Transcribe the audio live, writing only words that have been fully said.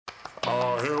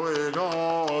Oh, here we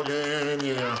go again,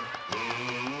 yeah.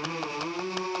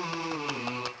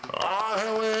 Oh,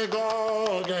 here we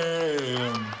go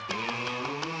again.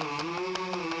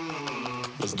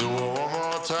 Let's do it one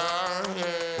more time,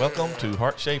 yeah. Welcome to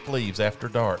Heart Shaped Leaves After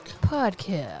Dark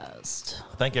podcast.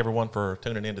 Thank everyone for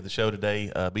tuning into the show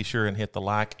today. Be sure and hit the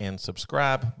like and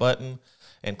subscribe button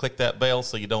and click that bell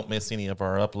so you don't miss any of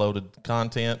our uploaded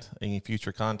content, any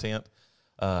future content.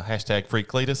 Hashtag Free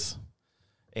Cletus.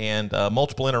 And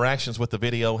multiple interactions with the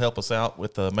video help us out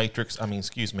with the the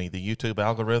YouTube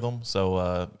algorithm.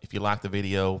 So if you like the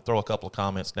video, throw a couple of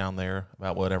comments down there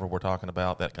about whatever we're talking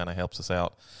about. That kind of helps us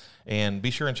out. And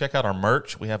be sure and check out our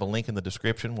merch. We have a link in the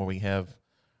description where we have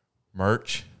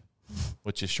merch,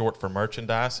 which is short for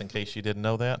merchandise, in case you didn't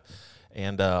know that.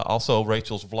 And also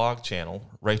Rachel's vlog channel,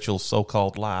 Rachel's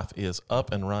So-Called Life, is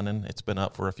up and running. It's been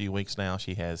up for a few weeks now.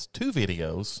 She has 2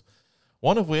 videos,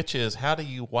 one of which is how do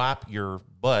you wipe your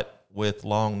butt with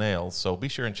long nails. So be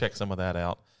sure and check some of that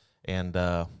out. And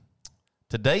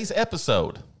today's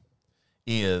episode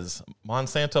is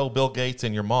Monsanto, Bill Gates,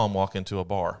 and your mom walk into a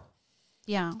bar.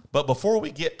 Yeah. But before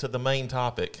we get to the main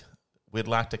topic, we'd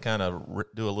like to kind of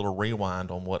do a little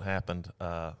rewind on what happened.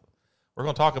 We're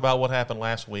going to talk about what happened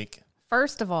last week.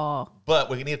 First of all, But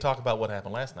we need to talk about what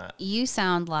happened last night. you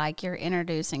sound like you're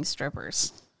introducing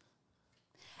strippers.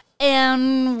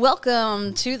 And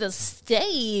welcome to the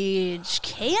stage,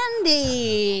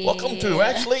 Candy. Welcome to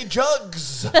Ashley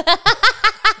Jugs.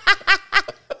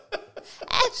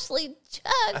 Ashley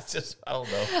Jugs. I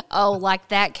don't know. Oh, like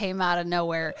that came out of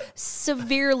nowhere.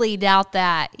 Severely doubt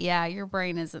that. Yeah, your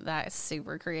brain isn't that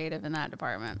super creative in that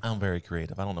department. I'm very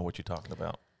creative. I don't know what you're talking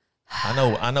about.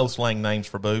 I know slang names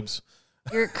for boobs.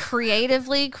 You're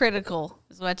creatively critical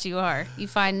is what you are. You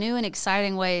find new and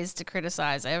exciting ways to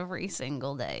criticize every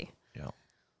single day. Yeah.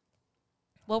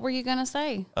 What were you going to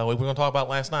say? We were going to talk about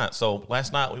last night. So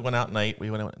last night we went out and ate. We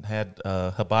went out and had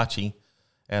hibachi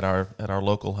at our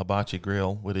local hibachi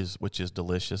grill, which is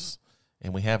delicious.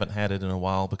 And we haven't had it in a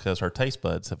while because her taste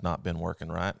buds have not been working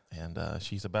right. And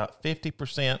she's about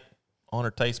 50% on her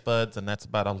taste buds, and that's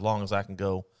about as long as I can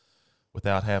go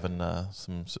without having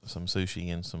some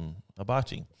sushi and some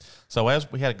hibachi. So as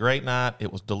we had a great night,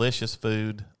 it was delicious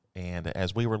food, and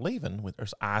as we were leaving,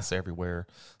 there's ice everywhere.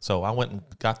 So I went and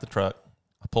got the truck.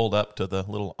 I pulled up to the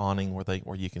little awning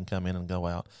where you can come in and go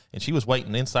out, and she was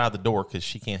waiting inside the door because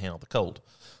she can't handle the cold.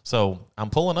 So I'm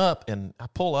pulling up, and I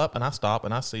pull up, and I stop,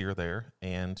 and I see her there,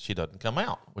 and she doesn't come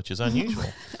out, which is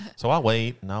unusual. So I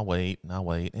wait, and I wait, and I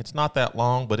wait. It's not that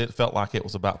long, but it felt like it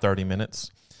was about 30 minutes.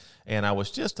 And I was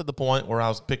just to the point where I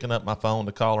was picking up my phone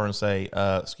to call her and say,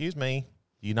 excuse me,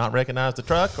 do you not recognize the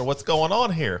truck, or what's going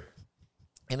on here?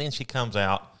 And then she comes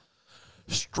out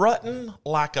strutting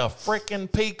like a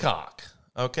freaking peacock.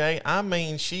 Okay, I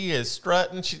mean, she is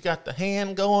strutting. She's got the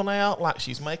hand going out like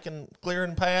she's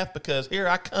clearing path because here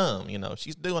I come. You know,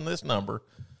 she's doing this number.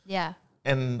 Yeah.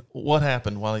 And what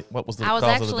happened? What was the cause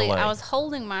of the delay? I was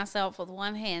holding myself with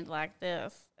one hand like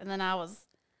this, and then I was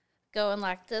going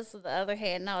like this with the other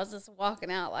hand, and I was just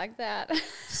walking out like that.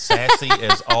 Sassy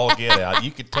as all get out.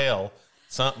 You could tell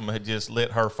something had just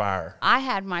lit her fire. I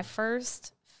had my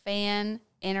first fan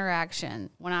interaction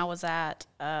when I was at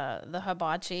the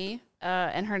hibachi,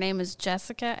 and her name is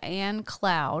Jessica Ann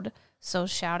Cloud. So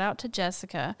shout out to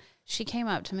Jessica. She came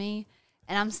up to me,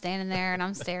 and I'm standing there, and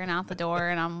I'm staring out the door,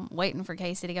 and I'm waiting for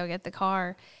Casey to go get the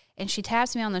car. And she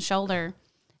taps me on the shoulder,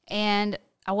 and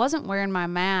I wasn't wearing my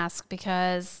mask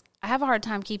because I have a hard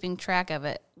time keeping track of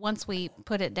it once we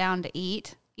put it down to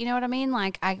eat. You know what I mean?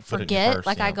 Like, I forget.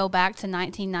 Purse, yeah. I go back to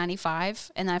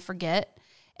 1995, and I forget.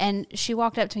 And she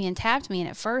walked up to me and tapped me, and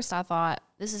at first I thought,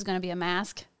 this is going to be a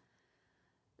mask.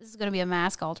 This is going to be a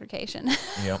mask altercation.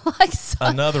 Yep.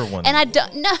 Another one. And I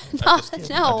don't, no. I'm just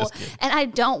kidding. And I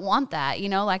don't want that,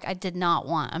 I did not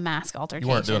want a mask altercation.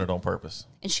 You weren't doing it on purpose.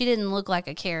 And she didn't look like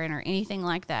a Karen or anything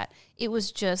like that. It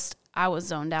was just, I was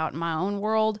zoned out in my own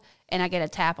world, and I get a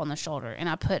tap on the shoulder, and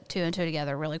I put 2 and 2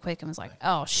 together really quick and was like,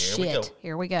 oh, shit,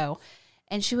 here we go.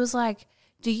 And she was like,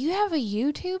 do you have a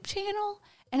YouTube channel?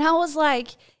 And I was like,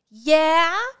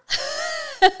 yeah.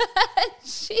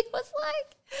 She was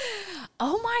like,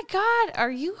 oh my God,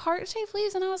 are you heart-shaped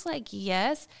leaves? And I was like,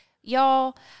 yes.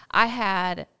 Y'all, I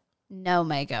had no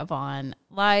makeup on.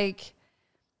 Like,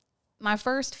 my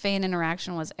first fan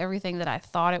interaction was everything that I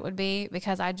thought it would be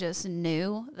because I just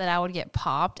knew that I would get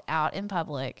popped out in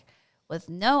public with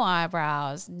no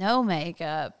eyebrows, no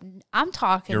makeup. I'm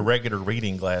talking Your regular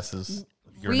reading glasses.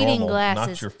 Your reading normal, glasses,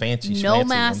 not your fancy no schmancy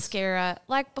mascara. Ones.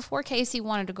 Like before Casey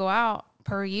wanted to go out,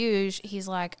 per usual, he's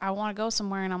like, I want to go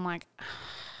somewhere, and I'm like,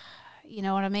 you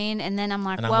know what I mean? And then I'm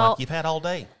like, and I'm well, like, you've had all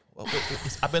day. Well,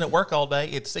 I've been at work all day.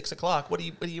 It's 6 o'clock. What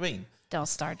do you mean? Don't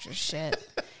start your shit.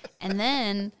 And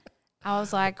then I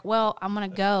was like, well, I'm going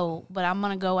to go, but I'm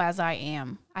going to go as I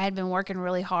am. I had been working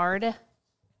really hard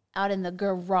out in the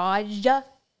garage,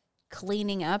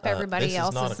 cleaning up everybody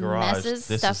else's messes.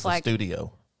 This stuff is the like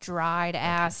studio. dried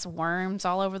ass worms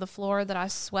all over the floor that I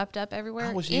swept up everywhere.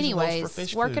 I was using those for Anyways,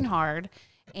 fish working food. hard.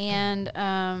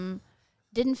 And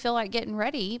didn't feel like getting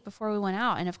ready before we went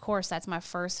out. And, of course, that's my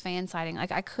first fan sighting.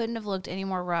 Like, I couldn't have looked any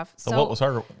more rough. So what was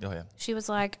her? Go ahead. She was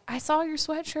like, I saw your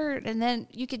sweatshirt. And then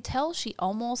you could tell she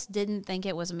almost didn't think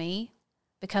it was me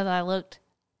because I looked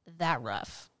that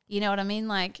rough. You know what I mean?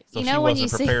 Like, So you know, she when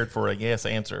wasn't you prepared for a yes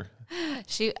answer.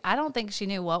 I don't think she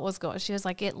knew what was going on. She was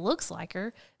like, it looks like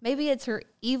her. Maybe it's her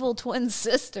evil twin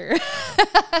sister,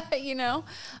 you know?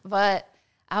 But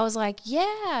I was like,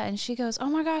 yeah. And she goes, oh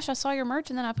my gosh, I saw your merch.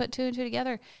 And then I put two and two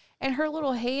together. And her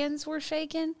little hands were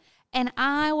shaking. And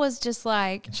I was just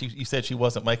like, You said she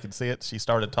wasn't making sense. She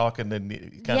started talking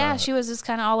and yeah, she was just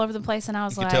kind of all over the place. And I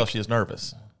was You like, could tell she was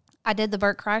nervous. I did the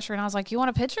Burt Kreischer and I was like, you want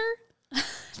a picture?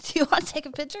 Do you want to take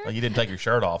a picture? Well, you didn't take your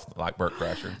shirt off like Burt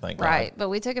Kreischer, thank God. Right. But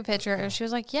we took a picture and she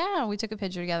was like, yeah, we took a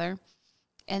picture together.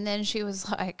 And then she was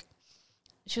like,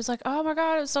 oh my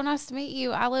God, it was so nice to meet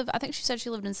you. I think she said she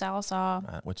lived in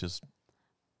Salisaw. Which is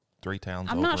 3 towns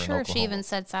I'm over not in sure if she Oklahoma. even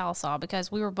said Salisaw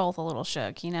because we were both a little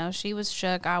shook. You know, she was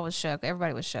shook. I was shook.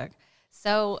 Everybody was shook.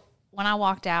 So when I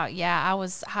walked out, yeah, I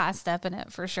was high stepping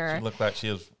it for sure. She looked like she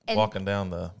was And walking down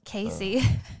the Casey.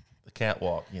 the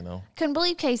catwalk, you know. Couldn't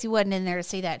believe Casey wasn't in there to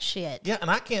see that shit. Yeah, and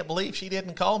I can't believe she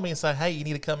didn't call me and say, hey, you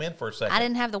need to come in for a second. I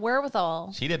didn't have the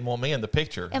wherewithal. She didn't want me in the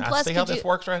picture. And I plus, see how could this you-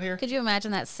 works right here? Could you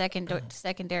imagine that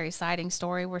secondary sighting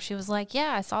story where she was like,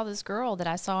 yeah, I saw this girl that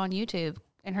I saw on YouTube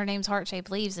and her name's Heart Shaped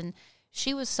Leaves. And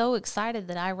she was so excited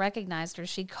that I recognized her.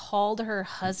 She called her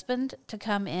husband to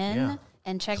come in Yeah.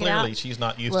 and check Clearly, it out. she's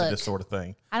not used to Look, this sort of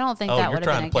thing. I don't think Oh, that you're would have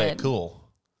trying been to play good. it cool.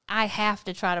 I have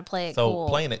to try to play it So cool.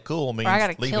 playing it cool means I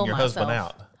gotta leaving kill your husband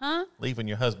myself. out. Huh? Leaving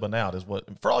your husband out is what.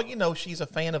 For all you know, she's a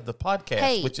fan of the podcast,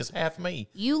 Hey, which is half me.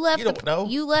 You left You don't know.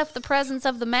 You left the presence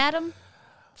of the madam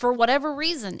for whatever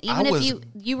reason. Even I if was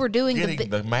you were doing getting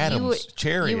the you madam's were,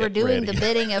 chariot you were doing ready. the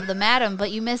bidding of the madam,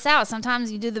 but you miss out. Sometimes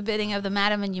you do the bidding of the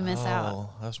madam and you miss out.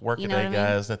 Oh, us workaday You know what I mean?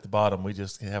 guys at the bottom, we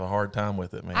just have a hard time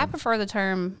with it, man. I prefer the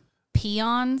term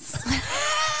peons.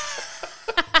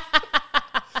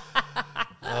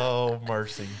 Oh,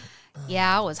 mercy.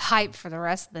 Yeah, I was hyped for the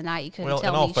rest of the night. You couldn't Well,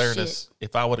 tell in all me fairness, shit.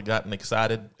 if I would have gotten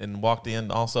excited and walked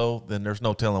in also, then there's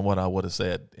no telling what I would have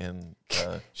said. And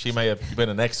she may have been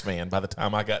an ex-fan by the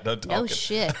time I got done talking. No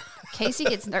shit. Casey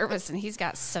gets nervous and he's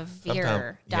got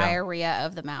severe yeah. diarrhea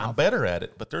of the I'm mouth. better at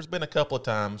it, but there's been a couple of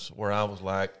times where I was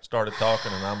like, started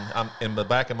talking, and I'm in the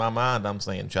back of my mind, I'm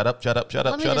saying, shut up, shut up, shut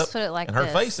up, Let me shut just up. put it like and her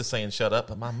this. face is saying, shut up,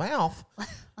 but my mouth has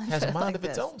put a it mind like of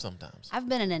its this. own sometimes. I've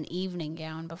been in an evening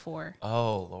gown before.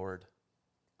 Oh, Lord.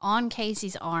 On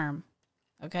Casey's arm,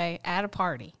 okay, at a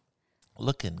party.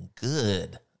 Looking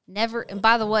good. Never, and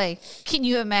by the way, can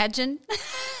you imagine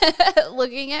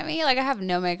looking at me? Like, I have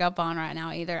no makeup on right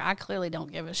now either. I clearly don't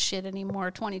give a shit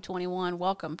anymore. 2021,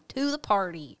 welcome to the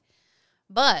party.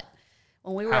 But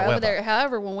when we were over there,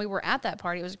 however, when we were at that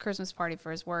party, it was a Christmas party for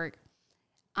his work.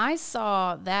 I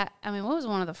saw that, I mean, it was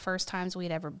one of the first times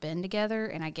we'd ever been together,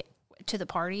 and I get to the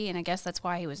party, and I guess that's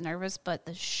why he was nervous, but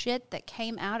the shit that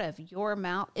came out of your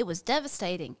mouth, it was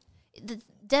devastating.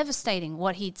 Devastating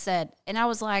what he'd said. And I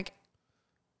was like,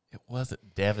 It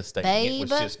wasn't devastating. babe, It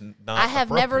was just not I have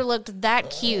never appropriate. looked that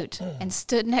cute and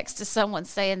stood next to someone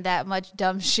saying that much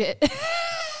dumb shit.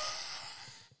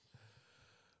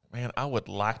 Man, I would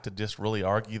like to just really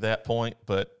argue that point,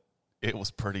 but it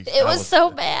was pretty. It was so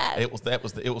bad. It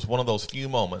was one of those few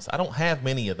moments. I don't have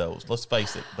many of those. Let's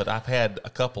face it, but I've had a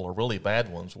couple of really bad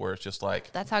ones where it's just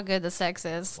like, That's how good the sex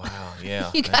is. wow,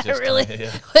 yeah. You that got to just- really,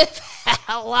 yeah. we've had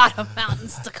a lot of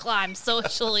mountains to climb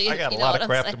socially. I if got you a know lot what of I'm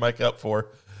crap saying. to make up for.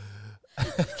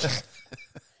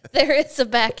 There is a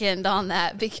back end on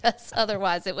that because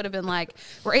otherwise it would have been like,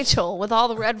 Rachel, with all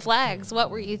the red flags,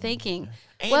 what were you thinking?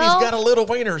 And he's got a little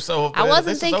wiener, so I wasn't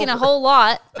this is thinking a over. whole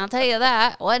lot. I'll tell you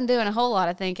that. Wasn't doing a whole lot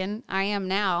of thinking. I am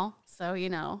now. So, you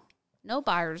know, no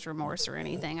buyer's remorse or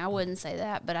anything. I wouldn't say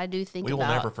that, but I do think We will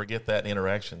about. never forget that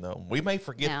interaction, though. We may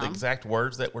forget the No. exact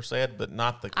words that were said, but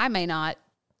not the. I may not.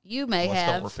 You may Let's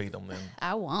have. don't repeat them then.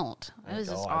 I won't. It Thank was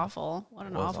just God. awful. What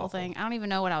an It was awful awful. thing. I don't even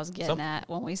know what I was getting at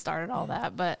when we started all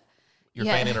that, but Your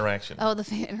yeah. fan interaction. Oh, the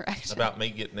fan interaction. About me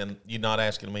getting in, you not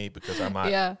asking me because I might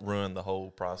Yeah. ruin the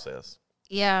whole process.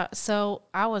 Yeah, so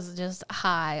I was just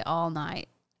high all night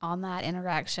on that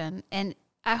interaction, and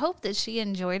I hope that she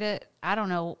enjoyed it. I don't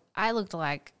know. I looked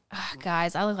like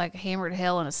Guys, I look like hammered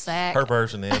hell in a sack. Her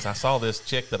version is, I saw this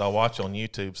chick that I watch on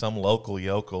YouTube, some local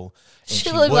yokel, and She she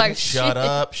looked wouldn't like shut shit.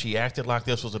 up. She acted like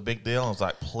this was a big deal. I was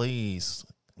like, please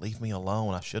leave me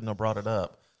alone. I shouldn't have brought it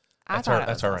up. I thought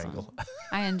That's it her was awesome. angle.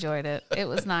 I enjoyed it. It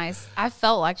was nice. I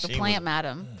felt like the She plant was-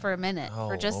 madam for a minute, Oh,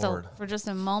 for just Lord.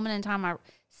 a moment in time.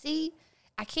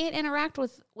 I can't interact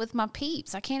with my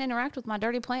peeps. I can't interact with my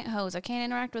dirty plant hoes. I can't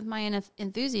interact with my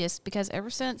enthusiasts because ever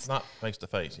since It's not face to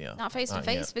face, yeah. not face to Not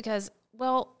face yet. because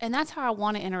and that's how I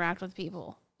want to interact with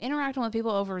people. Interacting with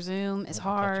people over Zoom is Touch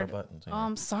our hard. buttons here. Oh,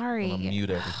 I'm sorry. I'm gonna mute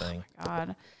everything.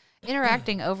 God.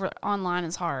 Interacting over online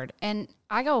is hard. And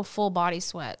I go full body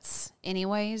sweats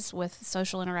anyways with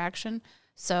social interaction.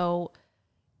 So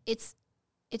it's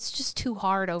just too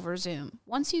hard over Zoom.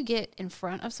 Once you get in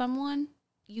front of someone,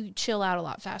 you chill out a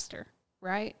lot faster,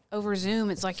 right? Over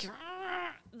Zoom, it's like you're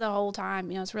the whole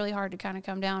time. It's really hard to kind of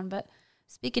come down. But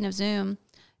speaking of Zoom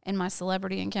and my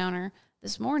celebrity encounter,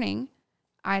 this morning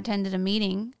I attended a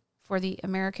meeting for the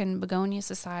American Begonia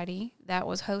Society that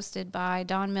was hosted by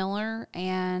Don Miller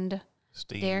and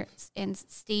Steve.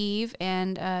 Steve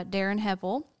and Darren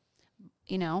Heppel,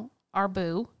 our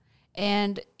boo.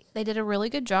 And they did a really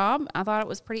good job. I thought it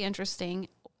was pretty interesting.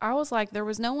 I was like, there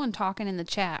was no one talking in the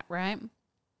chat, right?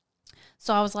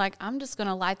 So I was like, I'm just going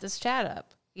to light this chat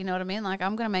up. You know what I mean? Like,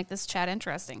 I'm going to make this chat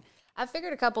interesting. I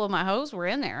figured a couple of my hoes were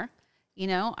in there.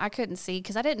 I couldn't see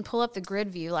because I didn't pull up the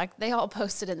grid view. Like, they all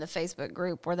posted in the Facebook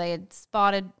group where they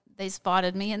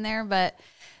spotted me in there, but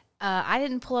I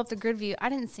didn't pull up the grid view. I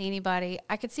didn't see anybody.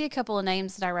 I could see a couple of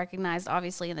names that I recognized,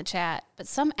 obviously, in the chat, but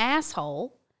some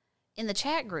asshole in the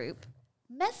chat group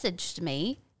messaged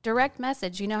me, direct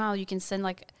message. You know how you can send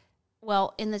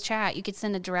in the chat, you could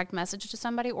send a direct message to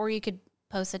somebody or you could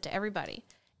post it to everybody.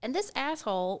 And this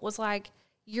asshole was like,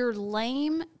 your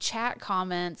lame chat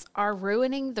comments are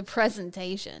ruining the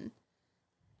presentation.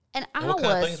 And What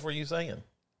kind of things were you saying?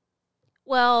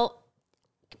 Well,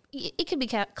 it could be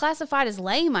classified as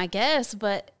lame, I guess,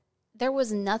 but there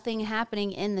was nothing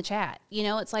happening in the chat.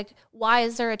 It's like, why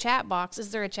is there a chat box?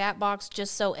 Is there a chat box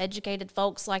just so educated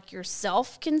folks like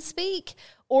yourself can speak?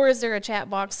 Or is there a chat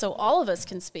box so all of us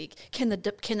can speak? Can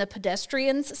the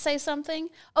pedestrians say something?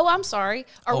 Oh, I'm sorry.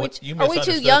 Are we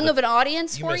too young of an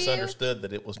audience for you? You misunderstood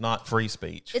that it was not free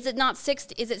speech. Is it not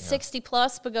 60? Is it 60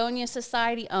 plus Begonia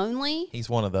Society only? He's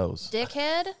one of those.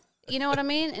 Dickhead. You know what I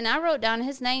mean? And I wrote down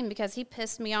his name because he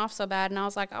pissed me off so bad. And I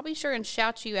was like, I'll be sure and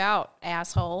shout you out,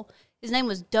 asshole. His name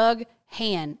was Doug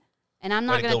Han. And I'm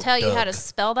not going to tell you how to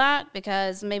spell that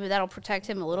because maybe that'll protect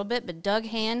him a little bit. But Doug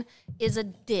Han is a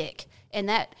dick. And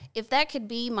if that could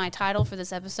be my title for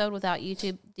this episode without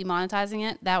YouTube demonetizing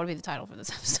it, that would be the title for this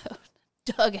episode.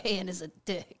 Doug Han is a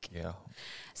dick. Yeah.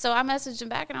 So I messaged him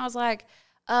back and I was like,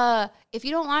 if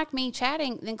you don't like me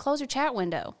chatting, then close your chat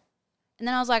window. And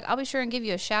then I was like, I'll be sure and give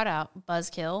you a shout out,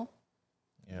 buzzkill,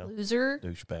 loser,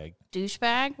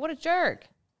 douchebag. What a jerk.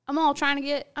 I'm trying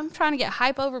to get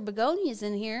hype over begonias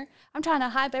in here. I'm trying to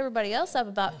hype everybody else up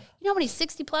about, how many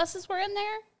 60 pluses were in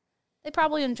there? They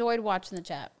probably enjoyed watching the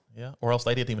chat. Yeah. Or else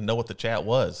they didn't even know what the chat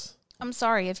was. I'm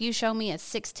sorry. If you show me a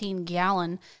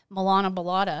 16-gallon Milana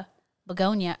Bellata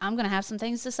begonia, I'm going to have some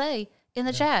things to say in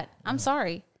the chat. I'm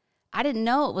sorry. I didn't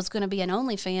know it was going to be an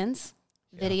OnlyFans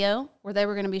video where they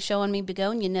were going to be showing me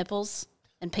begonia nipples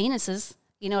and penises.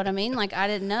 You know what I mean? Like, I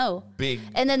didn't know. Big.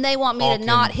 And then they want me to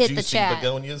not hit the juicy chat.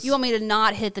 begonias. You want me to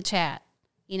not hit the chat,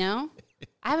 I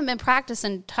haven't been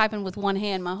practicing typing with one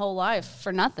hand my whole life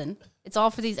for nothing. It's all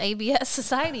for these ABS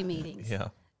society meetings. Yeah.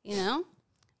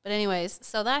 But anyways,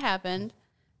 so that happened.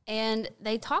 And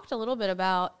they talked a little bit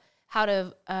about how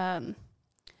to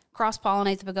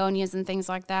cross-pollinate the begonias and things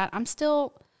like that.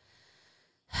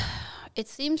 It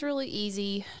seems really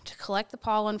easy to collect the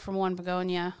pollen from one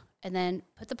begonia and then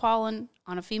put the pollen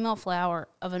on a female flower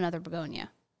of another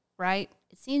begonia, right?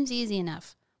 It seems easy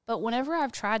enough. But whenever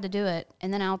I've tried to do it,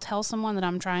 and then I'll tell someone that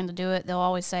I'm trying to do it, they'll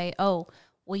always say, oh,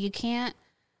 well, you can't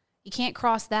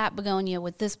cross that begonia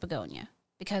with this begonia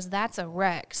because that's a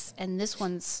Rex and this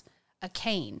one's a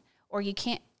cane. Or you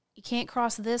can't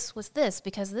cross this with this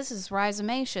because this is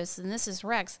rhizomaceous and this is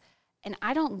Rex. And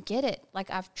I don't get it. Like,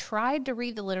 I've tried to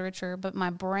read the literature, but my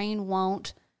brain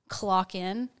won't clock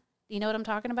in. You know what I'm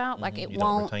talking about? Like, it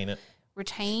won't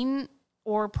retain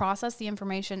or process the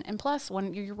information. And plus,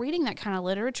 when you're reading that kind of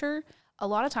literature, a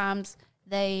lot of times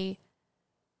they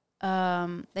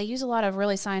use a lot of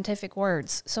really scientific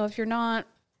words. So if you're not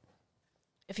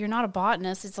a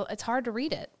botanist, it's hard to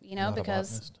read it,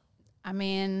 because I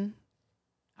mean,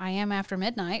 I am after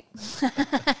midnight.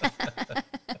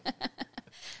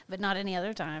 But not any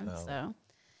other time. No.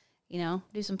 So,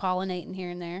 do some pollinating here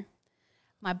and there.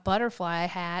 My butterfly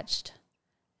hatched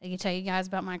Did you tell you guys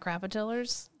about my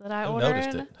crapatillers that I Who ordered?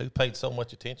 noticed it? Who paid so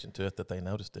much attention to it that they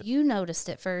noticed it? You noticed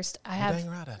it first. dang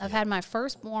right I I've did. had my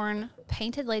firstborn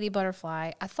painted lady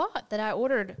butterfly. I thought that I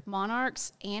ordered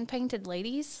monarchs and painted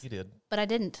ladies, You did. but I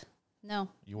didn't. No,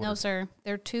 You no, ordered- sir.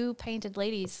 They're 2 painted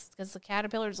ladies because the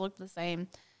caterpillars look the same,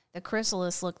 the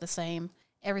chrysalis look the same,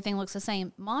 everything looks the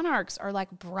same. Monarchs are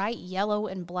like bright yellow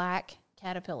and black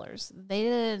caterpillars. They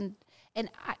didn't, and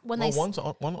when Well, they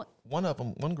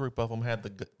one group of them had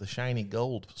the shiny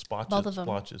gold splotches. Both of 'em.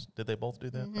 Splotches. Did they both do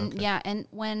that? Okay. Yeah, and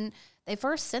when they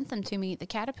first sent them to me, the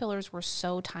caterpillars were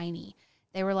so tiny.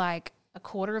 They were like a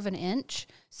quarter of an inch,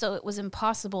 so it was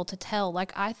impossible to tell.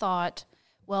 Like I thought,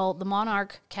 well, the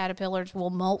monarch caterpillars will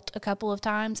molt a couple of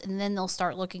times, and then they'll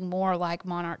start looking more like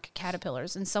monarch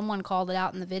caterpillars. And someone called it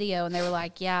out in the video, and they were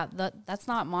like, yeah, that's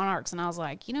not monarchs. And I was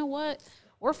like, you know what?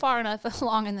 We're far enough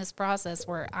along in this process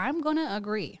where I'm going to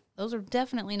agree. Those are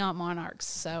definitely not monarchs.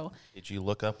 So Did you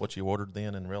look up what you ordered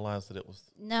then and realize that it was?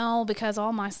 no, because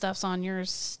all my stuff's on your They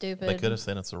stupid. could have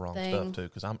sent us the wrong thing. stuff too,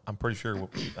 because I'm pretty sure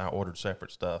I ordered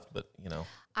separate stuff, but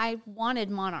I wanted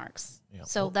monarchs. Yeah.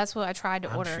 So Well, that's what I tried to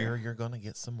I'm order. sure you're gonna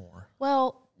get some more.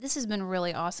 Well, this has been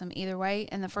really awesome either way.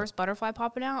 And the first butterfly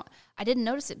popping out, I didn't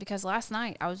notice it because last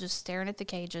night I was just staring at the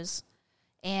cages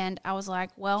and I was like,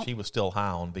 well, She was still high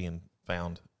on being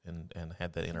found and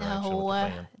had that interaction no, with the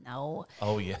fan. no.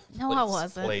 Oh yeah. No, I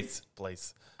wasn't.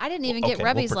 Please. I didn't even Well, get okay,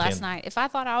 we'll rubbies last pretend. night. If I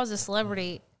thought I was a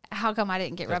celebrity, how come I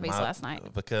didn't get rubbies last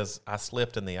night? Because I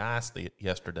slipped in the ice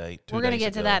yesterday. We're going to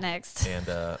get to that next.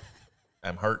 And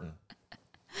I'm hurting.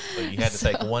 So you had to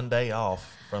take one day off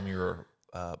from your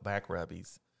back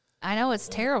rubbies. I know it's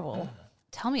terrible.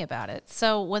 Tell me about it.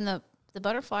 So when the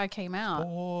butterfly came out,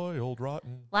 Boy, old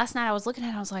rotten. last night I was looking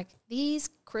at it, I was like, these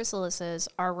chrysalises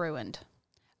are ruined.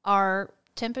 Our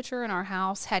temperature in our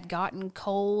house had gotten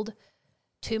cold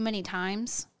too many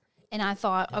times. And I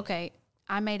thought, okay,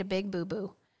 I made a big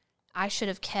boo-boo. I should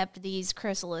have kept these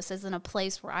chrysalises in a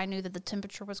place where I knew that the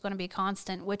temperature was going to be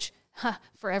constant, which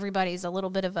for everybody is a little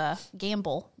bit of a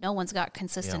gamble. No one's got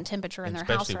consistent temperature in And their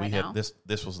house especially right we had now.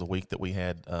 this was the week that we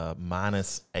had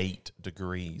 -8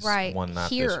 degrees Right, one night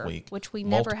here, this week, which we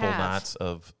never multiple have. nights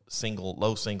of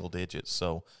low single digits.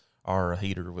 So our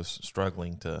heater was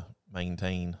struggling to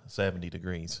maintain 70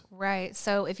 degrees. Right.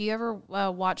 So if you ever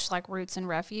watch like Roots and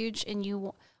Refuge and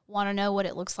you want to know what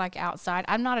it looks like outside,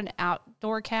 I'm not an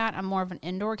outdoor cat. I'm more of an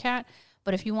indoor cat.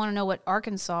 But if you want to know what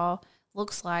Arkansas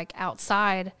looks like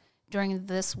outside during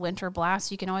this winter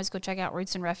blast, you can always go check out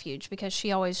Roots and Refuge because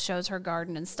she always shows her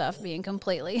garden and stuff being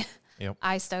completely Yep.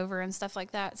 iced over and stuff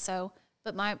like that. So,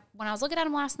 but when I was looking at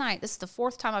them last night, this is the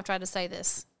 4th time I've tried to say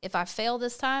this. If I fail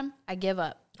this time, I give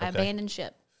up. I Okay. abandon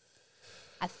ship.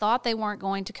 I thought they weren't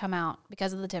going to come out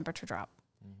because of the temperature drop.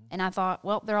 And I thought,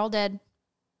 well, they're all dead.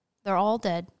 They're all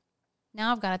dead.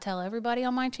 Now I've got to tell everybody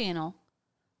on my channel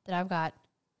that I've got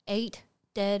 8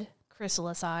 dead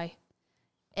chrysalisi.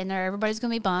 And everybody's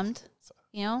going to be bummed.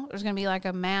 You know, there's going to be like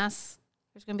a mass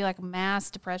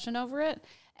depression over it.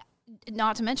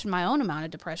 Not to mention my own amount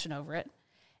of depression over it.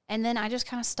 And then I just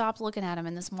kind of stopped looking at him.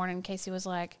 And this morning, Casey was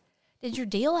like, did your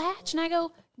deal hatch? And I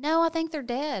go, no, I think they're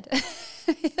dead.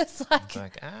 It's like, It's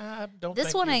like, I don't this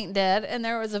think one you- ain't dead. And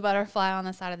there was a butterfly on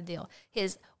the side of the deal.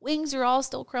 His wings are all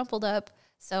still crumpled up.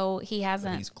 So he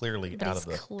hasn't. He's clearly but out he's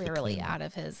of the clearly cocoon. out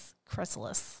of his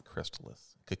chrysalis.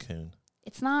 Cocoon.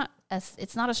 It's not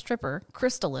a stripper,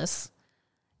 chrysalis.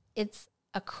 It's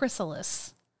a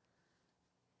chrysalis.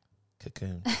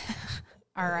 Cocoon.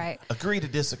 All right. Agree to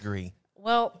disagree.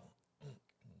 Well,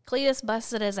 Cletus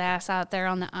busted his ass out there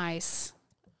on the ice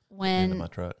Into when my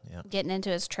truck. Yeah. getting into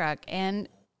his truck. And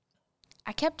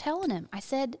I kept telling him, I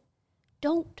said,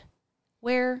 don't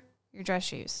wear your dress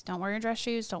shoes. Don't wear your dress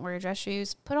shoes. Don't wear your dress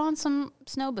shoes. Put on some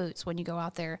snow boots when you go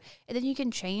out there. And then you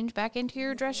can change back into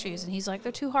your dress shoes. And he's like,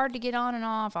 they're too hard to get on and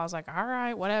off. I was like, all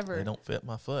right, whatever. They don't fit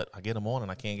my foot. I get them on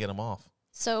and I can't get them off.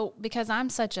 So because I'm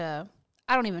such a,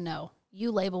 I don't even know.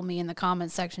 You label me in the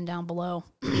comments section down below.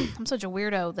 I'm such a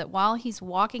weirdo that while he's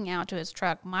walking out to his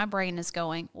truck, my brain is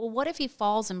going, well, what if he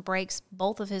falls and breaks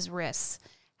both of his wrists?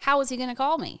 How is he going to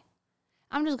call me?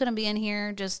 I'm just going to be in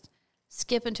here just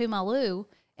skipping to my loo.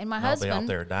 And my And I'll be out husband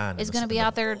there dying is in the- going to be in the-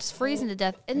 out there just freezing to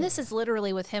death. And this is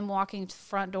literally with him walking to the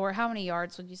front door. How many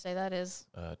yards would you say that is?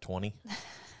 20.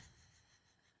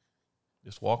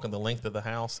 Just walking the length of the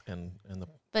house and the.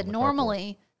 But and the carport.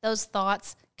 normally, those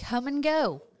thoughts come and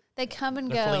go. They come and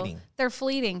They're go. fleeting. They're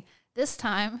fleeting. This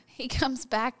time, he comes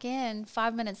back in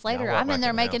 5 minutes later. walk I'm back in there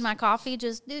in the making house. my coffee,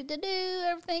 just do.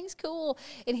 Everything's cool.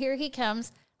 And here he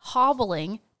comes,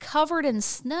 hobbling, covered in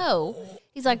snow.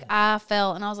 He's like, I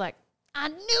fell. And I was like, I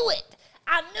knew it.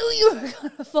 I knew you were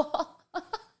going to fall.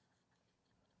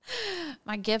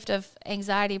 My gift of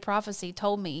anxiety prophecy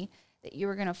told me that you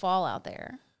were going to fall out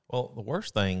there. Well, the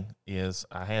worst thing is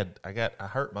I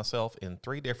hurt myself in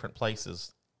 3 different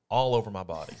places all over my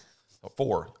body.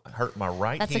 4. I hurt my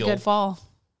right That's heel. a good fall.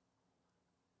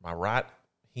 My right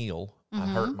heel. I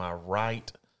hurt my right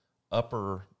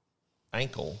upper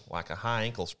ankle, like a high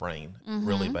ankle sprain,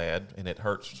 really bad, and it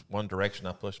hurts one direction.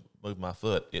 I move my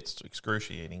foot. It's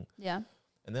excruciating. Yeah.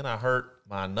 And then I hurt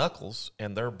my knuckles,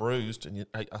 and they're bruised. And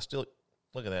I still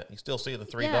look at that. You still see the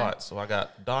 3 Yeah. dots. So I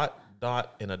got dot,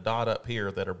 and a dot up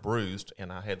here that are bruised,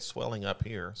 and I had swelling up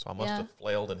here. So I must have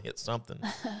flailed and hit something.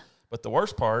 But the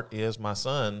worst part is my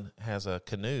son has a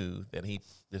canoe that he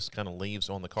just kind of leaves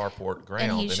on the carport ground,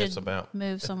 And he and should it's about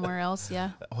move somewhere else.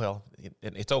 Yeah. well,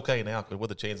 it's okay now because with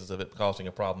the chances of it causing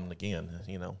a problem again,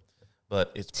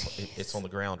 But it's on the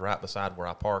ground right beside where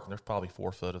I park, and there's probably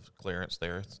 4 foot of clearance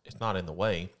there. It's not in the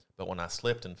way. But when I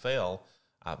slipped and fell,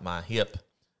 my hip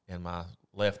and my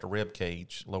lower rib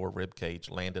cage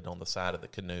landed on the side of the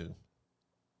canoe.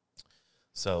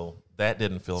 So that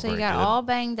didn't feel So very you got good. all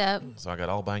banged up. So I got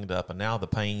all banged up, and now the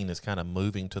pain is kind of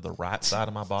moving to the right side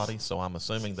of my body. So I'm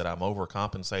assuming that I'm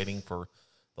overcompensating for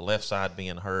the left side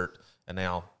being hurt, and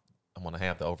now I'm going to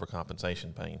have the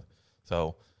overcompensation pain.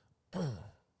 So Can't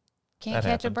that catch a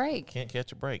happened. break. Can't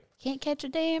catch a break. Can't catch a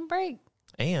damn break.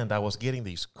 And I was getting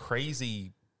these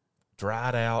crazy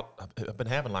dried out. I've been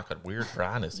having like a weird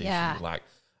dryness Yeah. issue. Like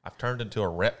I've turned into a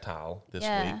reptile this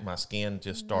Yeah. week. My skin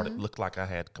just started looked like I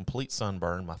had complete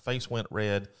sunburn. My face went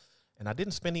red, and I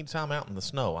didn't spend any time out in the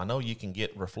snow. I know you can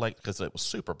get reflect because it was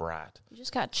super bright. You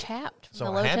just got chapped from So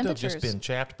the I low had to have temperatures. just been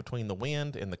chapped between the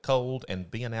wind and the cold,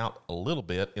 and being out a little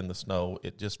bit in the snow.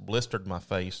 It just blistered my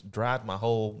face, dried my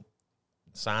whole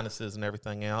sinuses and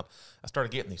everything out. I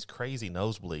started getting these crazy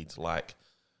nosebleeds, like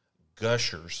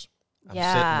gushers. I'm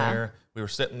Yeah. sitting there. We were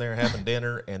sitting there having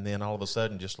dinner, and then all of a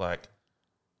sudden, just like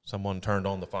someone turned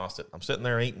on the faucet. I'm sitting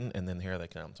there eating, and then here they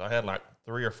come. So I had like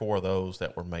 3 or 4 of those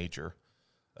that were major,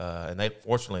 and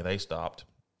fortunately they stopped.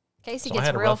 Casey So I gets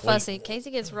had a real rough week. fussy.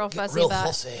 Casey gets real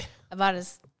fussy about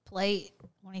his plate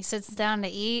when he sits down to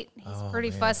eat. He's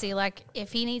pretty fussy. Like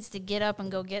if he needs to get up and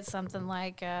go get something,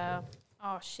 like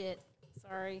oh shit,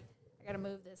 sorry, I gotta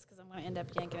move this because I'm gonna end up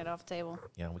yanking it off the table.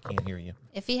 Yeah, we can't hear you.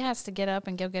 If he has to get up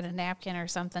and go get a napkin or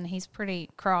something, he's pretty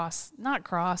cross. Not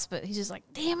cross, but he's just like,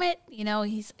 damn it, he I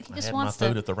just had wants my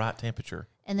food to. at the right temperature.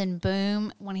 And then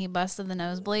boom, when he busted the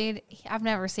nosebleed, I've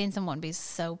never seen someone be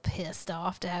so pissed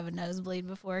off to have a nosebleed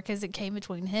before because it came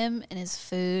between him and his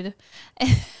food.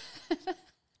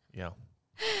 Yeah.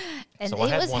 And So I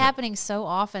it had was one- happening so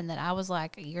often that I was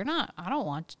like, I don't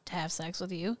want to have sex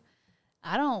with you.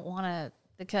 I don't want to,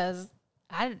 because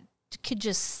I could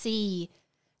just see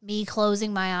me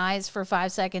closing my eyes for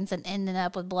 5 seconds and ending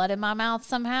up with blood in my mouth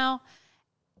somehow.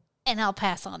 And I'll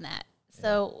pass on that.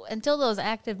 So until those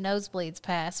active nosebleeds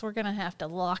pass, we're going to have to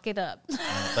lock it up.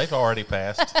 They've already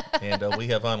passed, and we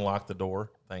have unlocked the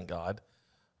door, thank God.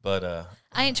 But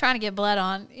I ain't trying to get blood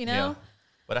on, yeah.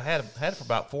 But I had it for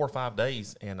about 4 or 5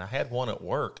 days, and I had one at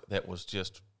work that was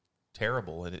just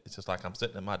terrible. And it's just like I'm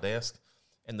sitting at my desk,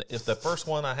 and it's the first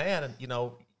one I had, and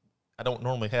I don't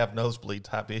normally have nosebleed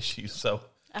type issues, so.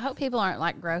 I hope people aren't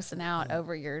like grossing out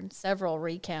over your several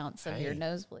recounts of your Hey,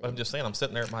 nosebleed. I'm just saying, I'm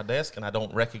sitting there at my desk, and I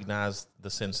don't recognize the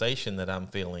sensation that I'm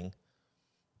feeling.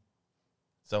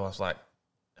 So I was like,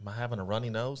 am I having a runny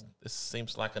nose? This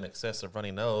seems like an excessive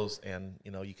runny nose, and,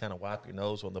 you kind of wipe your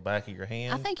nose on the back of your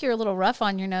hand. I think you're a little rough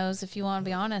on your nose if you want to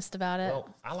be honest about it. Well,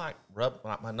 I like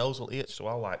my nose will itch, so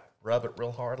I like rub it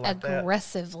real hard like that.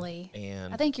 Aggressively.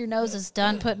 And I think your nose is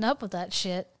done putting up with that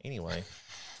shit. anyway,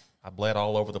 I bled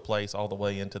all over the place, all the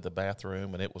way into the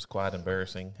bathroom, and it was quite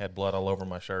embarrassing. Had blood all over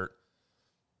my shirt.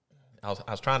 I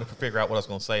was trying to figure out what I was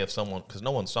going to say if someone, because no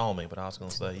one saw me, but I was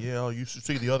going to say, yeah, you should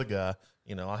see the other guy.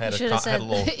 I had You had a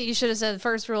little. you should have said the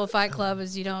first rule of Fight Club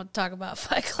is you don't talk about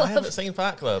Fight I Club. haven't seen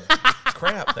Fight Club.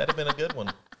 Crap, that'd have been a good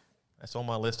one. That's on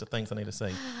my list of things I need to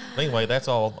say. But anyway, that's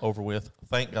all over with.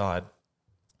 Thank God.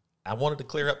 I wanted to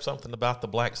clear up something about the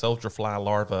black soldier fly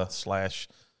larva /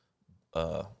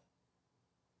 maggots.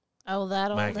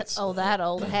 that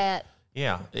old hat.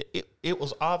 Yeah, it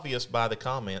was obvious by the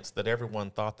comments that everyone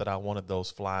thought that I wanted those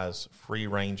flies free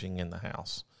ranging in the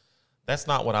house. That's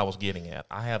not what I was getting at.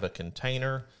 I have a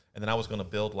container, and then I was going to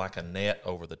build like a net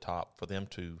over the top for them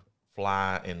to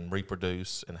fly and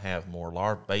reproduce and have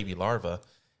more baby larvae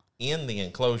in the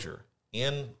enclosure,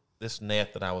 in this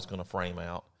net that I was going to frame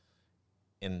out,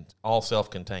 and all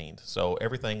self-contained. So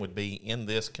everything would be in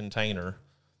this container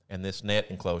and this net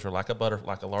enclosure, like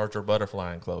a larger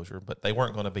butterfly enclosure, but they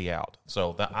weren't going to be out.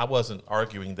 So I wasn't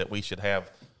arguing that we should have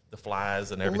the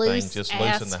flies and everything Loose just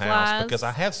loose in the ass house. flies. Because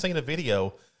I have seen a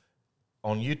video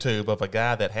on YouTube of a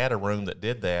guy that had a room that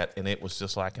did that, and it was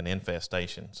just like an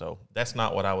infestation. So that's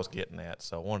not what I was getting at.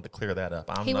 So I wanted to clear that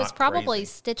up. He was probably crazy.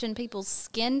 stitching people's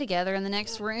skin together in the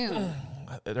next room.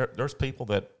 There's people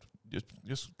that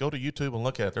just go to YouTube and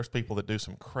look at it. There's people that do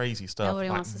some crazy stuff, Nobody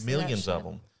like wants to see that millions of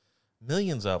shit. them.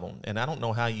 Millions of them, and I don't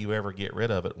know how you ever get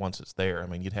rid of it once it's there. I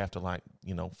mean, you'd have to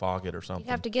fog it or something.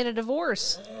 You'd have to get a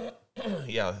divorce.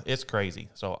 Yeah, it's crazy.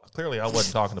 So clearly, I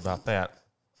wasn't talking about that.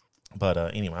 But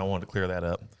anyway, I wanted to clear that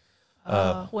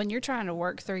up. When you're trying to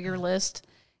work through your list,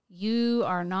 you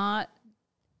are not.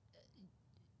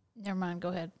 Never mind. Go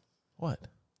ahead. What?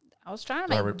 I was trying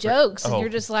Do I to re- make jokes, and oh. you're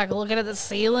just like looking at the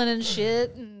ceiling and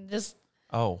shit, and just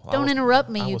Oh, don't interrupt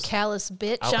me, I you was- callous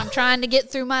bitch. I'm trying to get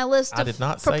through my list I of did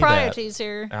not say that. proprieties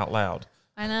here. out loud.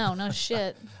 I know, no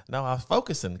shit. No, I was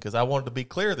focusing because I wanted to be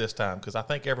clear this time because I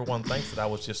think everyone thinks that I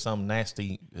was just some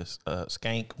nasty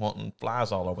skank wanting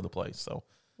flies all over the place. So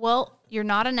Well, you're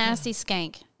not a nasty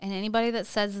skank, and anybody that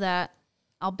says that,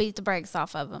 I'll beat the brakes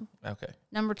off of them. okay,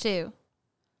 Number 2,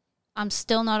 I'm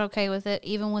still not okay with it,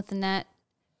 even with the net.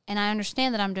 And I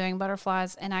understand that I'm doing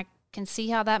butterflies, and I can see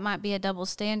how that might be a double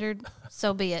standard.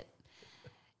 So be it.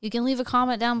 You can leave a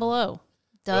comment down below.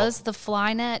 Does the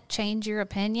fly net change your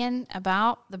opinion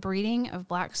about the breeding of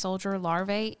black soldier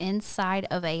larvae inside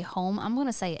of a home? I'm going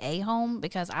to say a home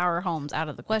because our home's out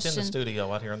of the it's in the question.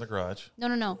 studio out here in the garage.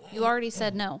 No. You already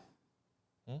said no.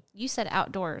 You said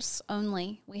outdoors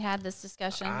only. We had this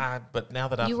discussion. But now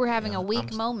that You were having a weak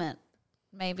I'm- moment,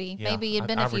 maybe. yeah, Maybe it'd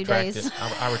been I a few retract days. it.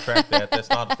 I retract that. That's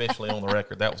not officially on the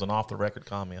record. That was an off the record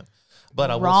comment. But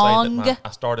I will Wrong. say that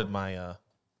I started my.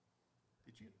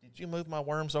 Did you move my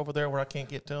worms over there where I can't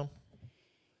get to them?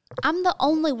 I'm the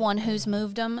only one who's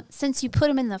moved them since you put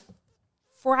them in the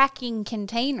fracking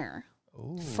container.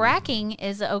 Fracking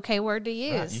is an okay word to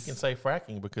use. Right, you can say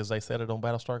fracking because they said it on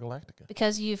Battlestar Galactica.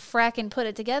 Because you fracking put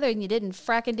it together and you didn't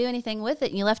fracking do anything with it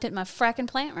and you left it in my fracking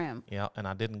plant room. Yeah, and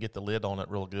I didn't get the lid on it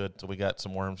real good, so we got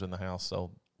some worms in the house.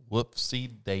 So whoopsie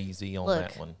daisy on Look,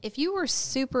 that one. if you were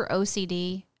super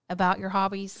OCD about your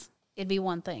hobbies, it'd be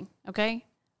one thing, okay?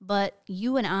 But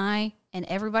you and I and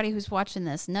everybody who's watching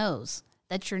this knows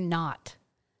that you're not.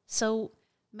 So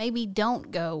maybe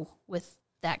don't go with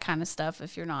that kind of stuff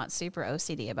if you're not super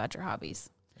OCD about your hobbies.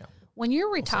 Yeah. When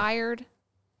you're retired,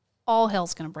 all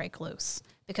hell's going to break loose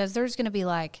because there's going to be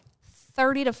like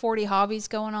 30 to 40 hobbies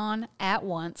going on at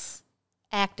once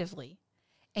actively.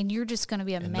 And you're just going to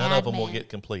be a And madman. none of them will get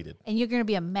completed. And you're going to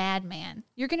be a madman.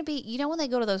 You're going to be, you know, when they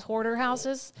go to those hoarder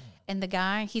houses and the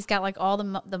guy, he's got like all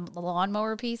the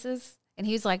lawnmower pieces and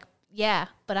he's like, yeah,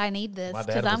 but I need this My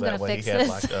because dad I'm was going that to way. fix He had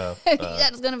this. like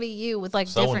That's going to be you with like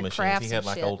sewing different machines. crafts He had and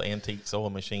like shit. old antique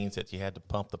sewing machines that you had to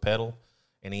pump the pedal,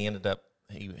 and he ended up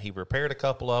he repaired a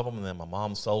couple of them, and then my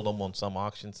mom sold them on some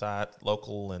auction site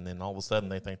local, and then all of a sudden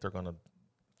they think they're going to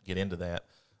get into that.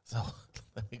 So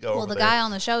let me go. Well, over the there. guy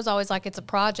on the show is always like, it's a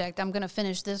project. I'm going to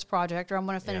finish this project or I'm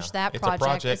going to finish Yeah. that It's a project.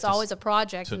 project It's always a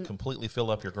project. to And completely fill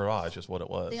up your garage is what it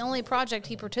was. the only project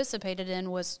he participated in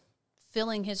was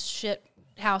filling his shit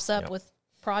house up Yep. with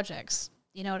projects.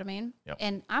 You know what I mean? Yep.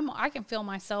 And I can feel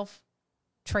myself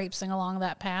traipsing along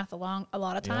that path along a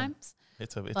lot of Yeah. times.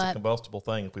 It's a But- combustible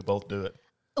thing if we both do it.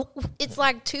 It's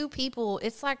like two people,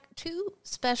 it's like two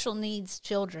special needs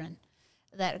children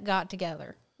that got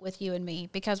together with you and me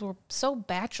because we're so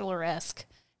bachelor-esque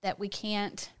that we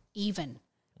can't even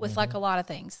with like a lot of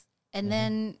things. And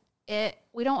then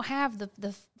we don't have the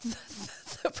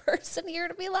the person here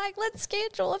to be like, let's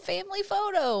schedule a family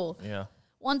photo Yeah.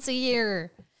 once a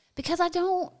year because I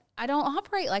don't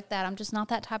operate like that. I'm just not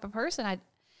that type of person.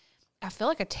 I feel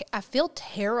like I feel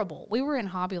terrible. We were in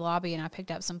Hobby Lobby and I picked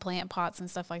up some plant pots and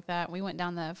stuff like that. We went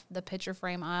down the picture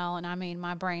frame aisle and I mean,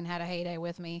 my brain had a heyday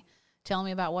with me telling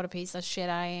me about what a piece of shit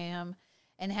I am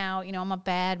and how, you know, I'm a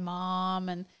bad mom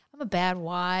and I'm a bad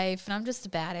wife and I'm just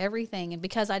about everything. And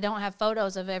because I don't have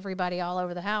photos of everybody all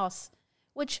over the house,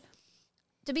 which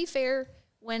to be fair,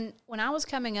 when I was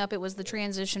coming up, it was the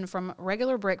transition from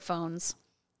regular brick phones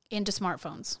into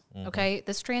smartphones. Okay.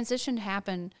 This transition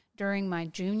happened during my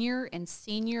junior and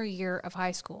senior year of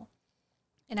high school.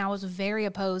 And I was very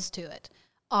opposed to it.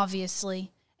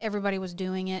 Obviously, everybody was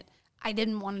doing it. I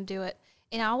didn't want to do it.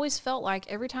 And I always felt like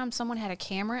every time someone had a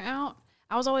camera out,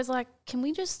 I was always like, can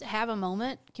we just have a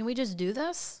moment? Can we just do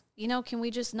this? You know, can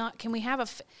we just not, can we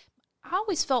have I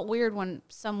always felt weird when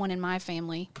someone in my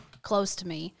family close to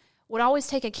me would always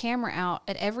take a camera out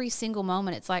at every single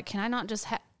moment. It's like, can I not just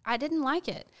I didn't like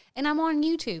it. And I'm on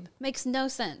YouTube. Makes no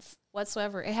sense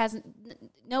whatsoever. It hasn't,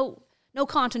 no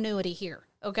continuity here,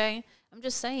 okay? I'm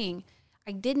just saying,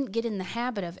 I didn't get in the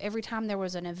habit of every time there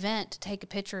was an event to take a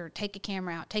picture, take a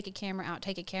camera out, take a camera out,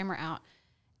 take a camera out.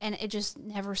 And it just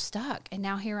never stuck. And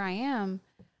now here I am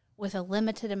with a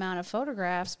limited amount of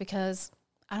photographs because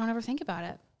I don't ever think about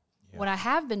it. Yeah. What I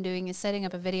have been doing is setting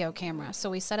up a video camera. So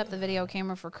we set up the video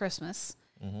camera for Christmas.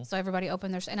 Mm-hmm. So everybody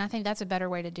opened their... And I think that's a better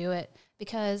way to do it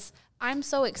because I'm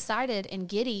so excited and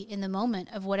giddy in the moment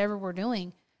of whatever we're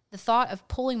doing. The thought of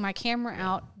pulling my camera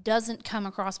out doesn't come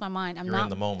across my mind. You're in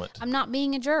the moment. I'm not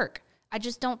being a jerk. I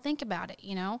just don't think about it,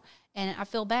 you know? And I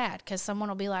feel bad because someone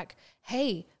will be like,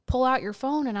 hey, pull out your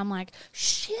phone. And I'm like,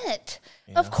 shit,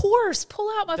 of course, pull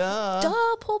out my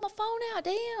phone. Pull my phone out,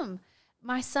 damn.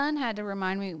 My son had to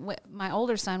remind me, my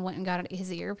older son went and got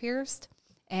his ear pierced.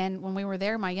 And when we were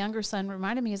there, my younger son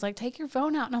reminded me, he's like, take your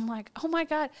phone out. And I'm like, oh, my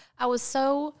God. I was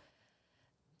so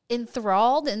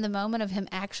enthralled in the moment of him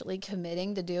actually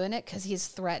committing to doing it because he's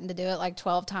threatened to do it like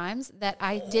 12 times that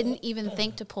I didn't even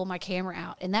think to pull my camera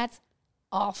out. And that's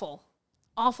awful.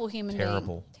 Awful human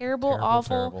being. Terrible,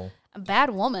 awful. A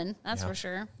bad woman, that's for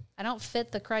sure. I don't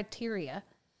fit the criteria,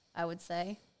 I would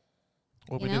say.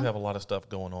 Well, we do have a lot of stuff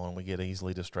going on. We get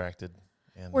easily distracted.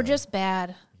 And, we're just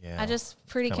bad. Yeah. I'm just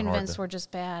pretty convinced we're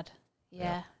just bad.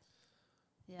 Yeah.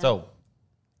 So,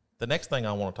 the next thing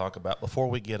I want to talk about before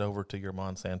we get over to your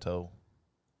Monsanto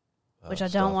which I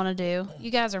don't want to do.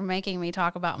 You guys are making me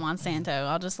talk about Monsanto.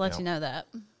 I'll just let you know that.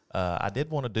 I did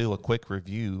want to do a quick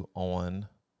review on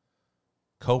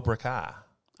Cobra Kai.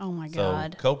 Oh, my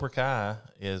God. So Cobra Kai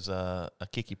is a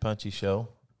kicky punchy show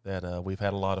that we've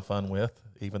had a lot of fun with,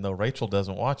 even though Rachel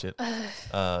doesn't watch it.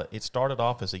 It started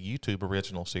off as a YouTube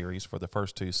original series for the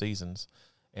first 2 seasons,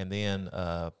 and then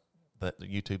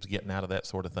YouTube's getting out of that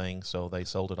sort of thing, so they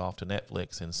sold it off to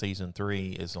Netflix, and season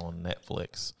 3 is on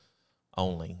Netflix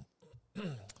only.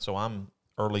 So I'm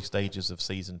early stages of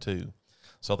season 2.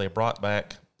 So they brought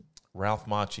back Ralph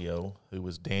Macchio, who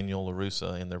was Daniel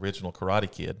LaRusso in the original Karate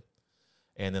Kid.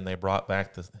 And then they brought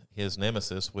back his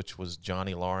nemesis, which was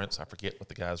Johnny Lawrence. I forget what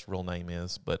the guy's real name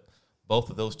is, but both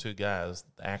of those 2 guys,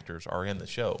 the actors, are in the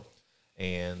show.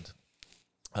 And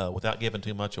without giving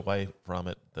too much away from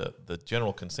it, the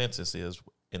general consensus is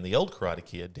in the old Karate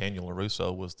Kid, Daniel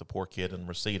LaRusso was the poor kid in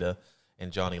Reseda,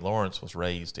 and Johnny Lawrence was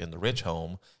raised in the rich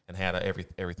home and had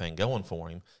everything going for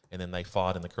him. And then they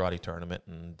fought in the karate tournament,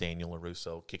 and Daniel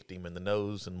LaRusso kicked him in the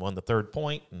nose and won the 3rd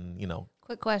point. And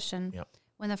Quick question. Yep.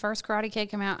 When the first Karate Kid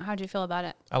came out, how'd you feel about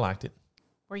it? I liked it.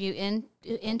 Were you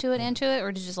into it,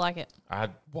 or did you just like it? I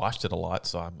watched it a lot,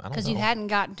 so I don't know. Because you hadn't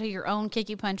gotten to your own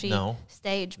kicky punchy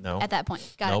stage at that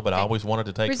point. Got it. But I always wanted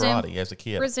to take karate as a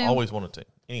kid. Always wanted to.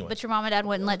 Anyway. But your mom and dad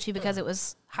wouldn't let you because it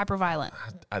was hyper violent.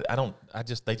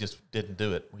 They just didn't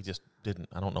do it. We just didn't.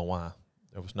 I don't know why.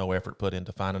 There was no effort put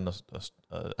into finding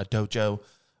a dojo.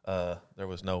 There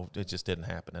was it just didn't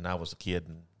happen. And I was a kid,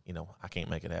 and I can't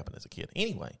make it happen as a kid.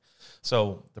 Anyway,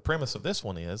 so the premise of this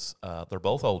one is they're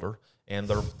both older, and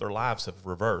their lives have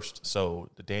reversed. So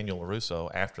Daniel LaRusso,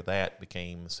 after that,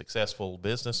 became a successful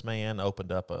businessman,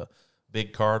 opened up a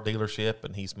big car dealership,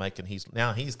 and he's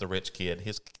the rich kid.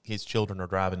 His children are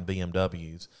driving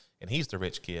BMWs, and he's the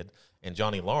rich kid. And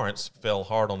Johnny Lawrence fell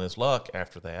hard on his luck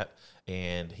after that,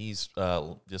 and he's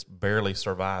just barely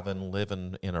surviving,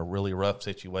 living in a really rough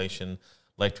situation.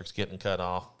 Electric's getting cut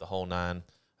off, the whole 9.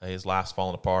 His life's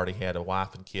falling apart. He had a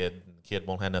wife and kid. And the kid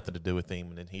won't have nothing to do with him,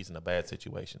 and then he's in a bad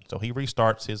situation. So he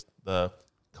restarts the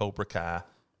Cobra Kai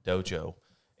dojo,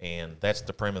 and that's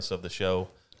the premise of the show.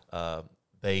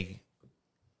 They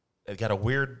got a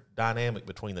weird dynamic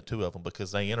between the 2 of them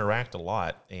because they interact a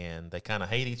lot, and they kind of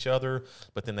hate each other,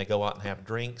 but then they go out and have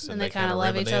drinks, and they kind of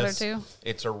love each other too.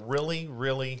 It's a really,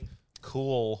 really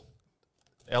cool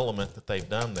element that they've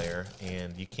done there,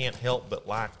 and you can't help but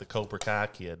like the Cobra Kai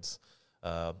kids.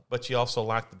 But you also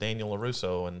like the Daniel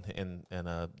LaRusso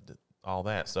and all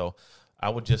that. So I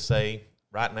would just say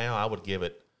right now I would give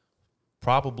it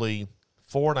probably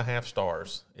 4.5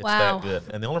 stars. It's that good.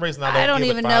 And the only reason I don't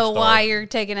even know why you're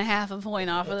taking a half a point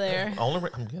off of there.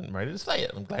 I'm getting ready to say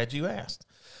it. I'm glad you asked.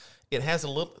 It has a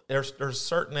little. There's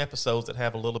certain episodes that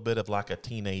have a little bit of like a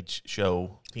teenage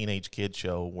kid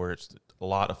show, where it's a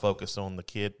lot of focus on the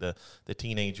kid, the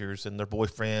teenagers and their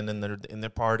boyfriend and their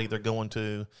party they're going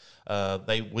to.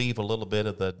 They weave a little bit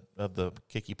of the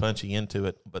kicky punchy into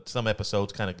it, but some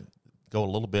episodes kind of go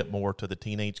a little bit more to the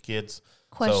teenage kids.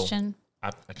 Question. So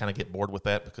I kind of get bored with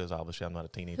that because obviously I'm not a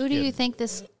teenage kid. Who do you think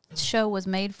this show was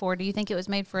made for? Do you think it was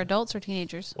made for adults or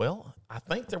teenagers? Well, I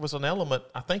think there was an element.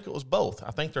 I think it was both.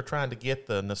 I think they're trying to get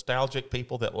the nostalgic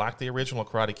people that like the original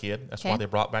Karate Kid. That's why they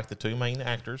brought back the 2 main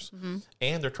actors. Mm-hmm.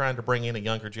 And they're trying to bring in a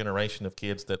younger generation of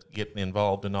kids that get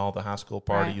involved in all the high school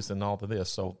parties and all of this.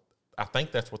 So I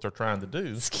think that's what they're trying to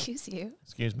do. Excuse you.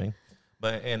 Excuse me.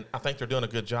 And I think they're doing a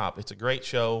good job. It's a great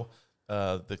show.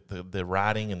 The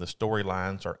writing and the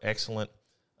storylines are excellent.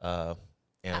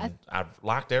 And I've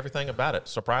liked everything about it,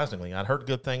 surprisingly. I'd heard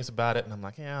good things about it, and I'm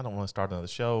like, yeah, I don't want to start another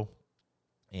show.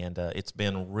 And it's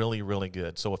been really, really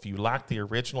good. So if you like the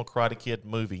original Karate Kid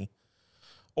movie,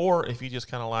 or if you just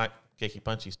kind of like kicky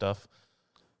punchy stuff,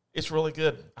 it's really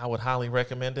good. I would highly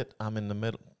recommend it. I'm in the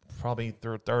middle, probably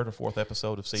third or fourth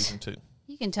episode of season 2.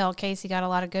 You can tell Casey got a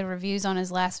lot of good reviews on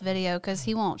his last video because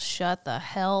he won't shut the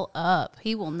hell up.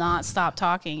 He will not stop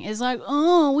talking. It's like,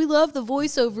 oh, we love the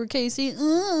voiceover, Casey.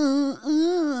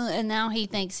 And now he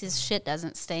thinks his shit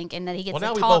doesn't stink and that he gets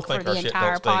to talk for the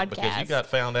entire podcast. Because you got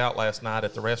found out last night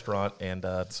at the restaurant, and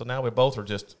so now we both are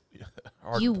just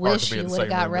hard, you hard wish to be you in the would have same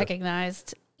got room with.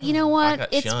 recognized. You know what?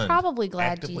 It's shunned. probably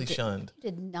glad Actively you shunned.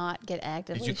 did not get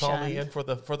actively Did you call shunned. me in for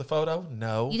the photo?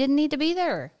 No. You didn't need to be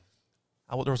there.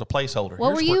 There was a placeholder.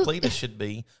 What Here's were where you- Cletus should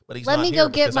be, but he's Let not me here go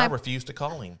get because my- I refused to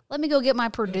call him. Let me go get my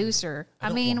producer.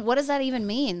 I mean, what does that even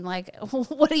mean? Like,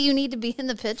 what do you need to be in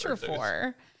the picture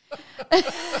for?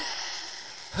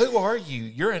 Who are you?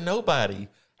 You're a nobody.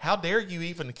 How dare you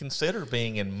even consider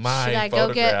being in my Should I go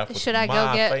photograph get? with Should I my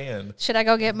go get? fan? Should I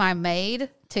go get my maid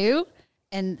too,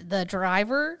 and the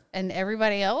driver and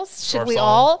everybody else? Should we Garçon.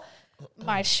 all?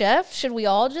 My chef? Should we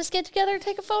all just get together and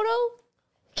take a photo?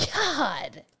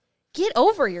 God, get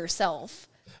over yourself.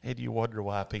 And you wonder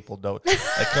why people don't. They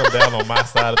come down on my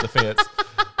side of the fence.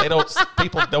 They don't.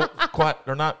 People don't quite.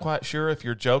 They're not quite sure if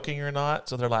you're joking or not.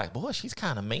 So they're like, "Boy, she's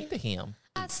kind of mean to him."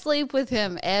 I sleep with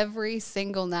him every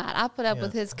single night. I put up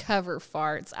with his cover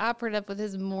farts. I put up with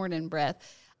his morning breath.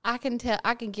 I can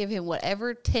give him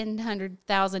whatever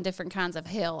 1,000 different kinds of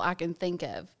hell I can think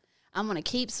of. I'm going to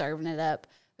keep serving it up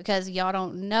because y'all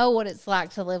don't know what it's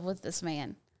like to live with this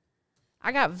man.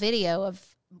 I got video of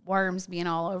worms being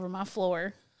all over my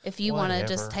floor. If you want to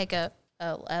just take a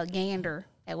gander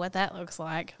at what that looks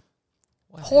like.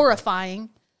 Horrifying.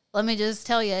 Let me just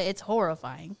tell you, it's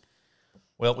horrifying.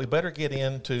 Well, we better get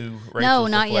into Rachel's No,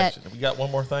 not reflection. yet. We got one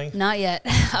more thing? Not yet.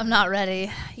 I'm not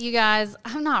ready. You guys,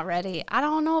 I'm not ready. I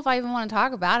don't know if I even want to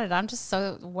talk about it. I'm just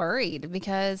so worried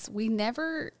because we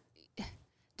never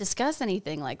discuss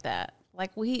anything like that.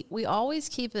 Like we always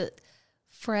keep it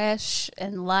fresh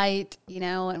and light,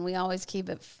 and we always keep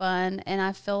it fun. And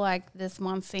I feel like this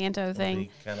Monsanto thing,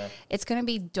 it's going to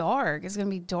be dark. It's going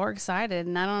to be dark-sided,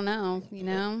 and I don't know,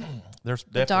 There's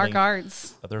the dark definitely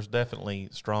arts. There's definitely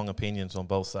strong opinions on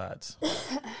both sides.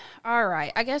 All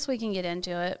right. I guess we can get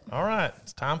into it. All right,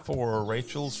 it's time for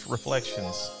Rachel's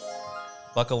reflections.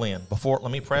 Buckle in.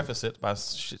 Let me preface it by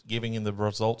giving you the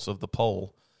results of the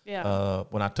poll. Yeah.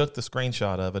 When I took the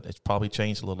screenshot of it, it's probably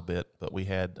changed a little bit, but we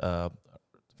had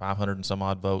 500 and some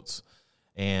odd votes,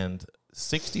 and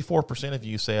 64% of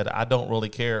you said, I don't really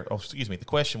care. Oh, excuse me. The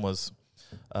question was,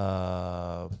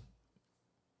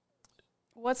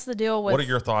 what's the deal with what are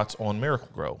your thoughts on Miracle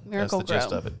Grow? Miracle That's the gist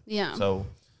Grow. of it. Yeah. So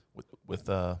with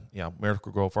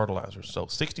Miracle Grow fertilizers. So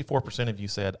 64% of you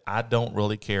said, I don't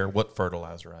really care what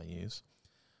fertilizer I use.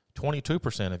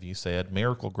 22% of you said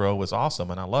Miracle Grow is awesome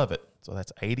and I love it. So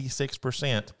that's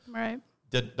 86% Right.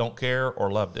 don't care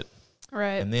or loved it.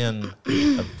 Right. And then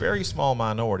a very small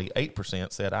minority,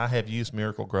 8%, said, I have used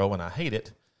Miracle Grow and I hate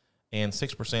it. And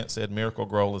 6% said Miracle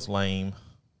Grow is lame.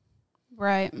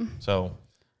 Right. So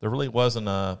there really wasn't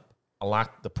I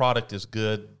like the product is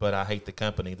good, but I hate the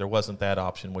company. There wasn't that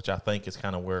option, which I think is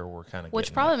kind of where we're kind of Which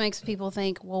getting probably at. makes people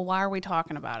think, well, why are we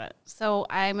talking about it? So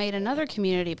I made another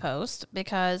community post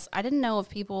because I didn't know if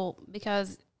people,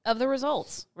 because of the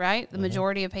results, right? The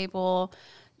majority of people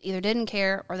either didn't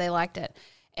care or they liked it.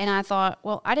 And I thought,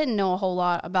 well, I didn't know a whole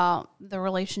lot about the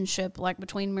relationship like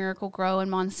between Miracle Grow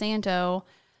and Monsanto.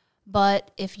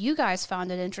 But if you guys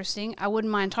found it interesting, I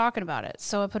wouldn't mind talking about it.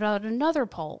 So I put out another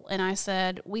poll, and I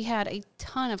said we had a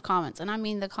ton of comments. And I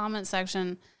mean, the comment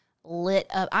section lit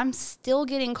up. I'm still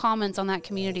getting comments on that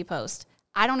community post.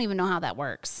 I don't even know how that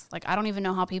works. Like, I don't even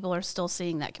know how people are still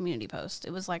seeing that community post.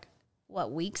 It was like,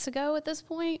 what, weeks ago at this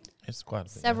point? It's quite a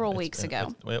bit. Several weeks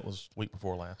ago. It was week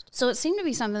before last. So it seemed to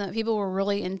be something that people were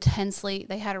really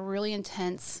they had a really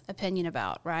intense opinion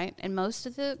about, right? And most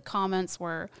of the comments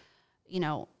were,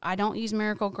 I don't use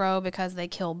Miracle Grow because they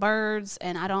kill birds,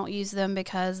 and I don't use them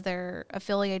because they're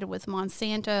affiliated with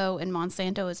Monsanto, and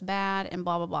Monsanto is bad, and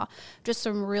blah, blah, blah. Just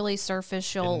some really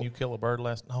superficial. Didn't you kill a bird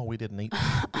last? No, we didn't eat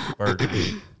bird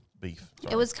beef.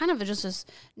 Sorry. It was kind of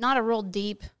just not a real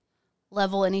deep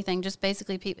level anything, just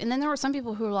basically people. And then there were some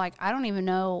people who were like, I don't even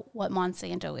know what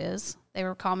Monsanto is. They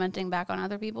were commenting back on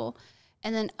other people.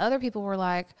 And then other people were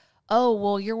like, oh,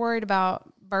 well, you're worried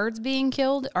about birds being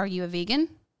killed. Are you a vegan?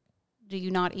 do you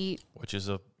not eat? Which is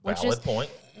a Which valid is- point.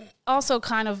 Also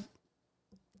kind of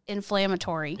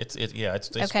inflammatory. It's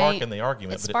Okay. sparking the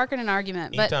argument. It's but sparking an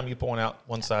argument. But anytime you point out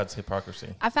one side's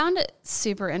hypocrisy. I found it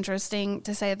super interesting,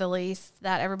 to say the least,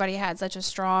 that everybody had such a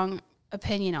strong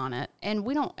opinion on it. And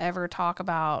we don't ever talk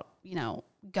about,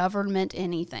 government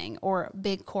anything or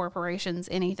big corporations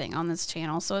anything on this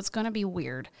channel. So it's going to be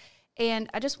weird. And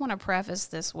I just want to preface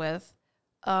this with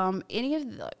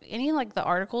any like the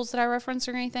articles that I reference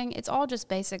or anything, it's all just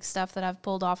basic stuff that I've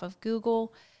pulled off of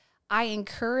Google. I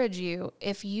encourage you,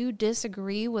 if you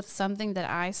disagree with something that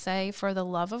I say, for the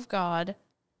love of God,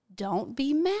 don't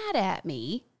be mad at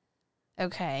me,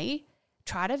 okay?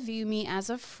 Try to view me as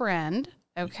a friend,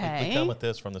 okay? We come at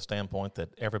this from the standpoint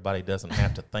that everybody doesn't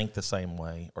have to think the same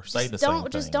way or say the same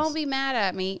things. Just don't be mad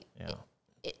at me. Yeah.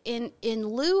 In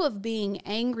lieu of being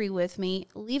angry with me,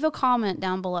 leave a comment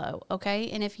down below, okay?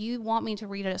 And if you want me to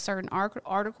read a certain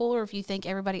article, or if you think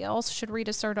everybody else should read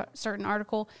a certain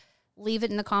article, leave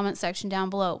it in the comment section down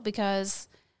below, because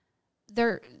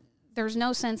there's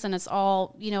no sense in us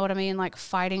all, you know what I mean, like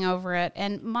fighting over it.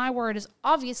 And my word is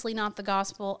obviously not the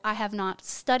gospel. I have not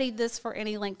studied this for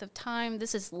any length of time.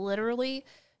 This is literally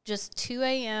just 2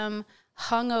 a.m.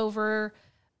 hungover,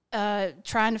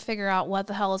 trying to figure out what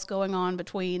the hell is going on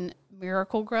between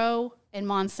Miracle-Gro and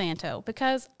Monsanto.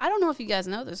 Because I don't know if you guys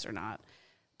know this or not,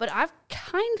 but I've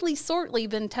kindly, sortly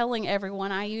been telling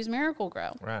everyone I use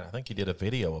Miracle-Gro. Right. I think you did a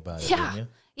video about it, Yeah. didn't you?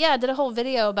 Yeah, I did a whole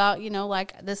video about,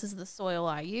 like, this is the soil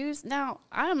I use. Now,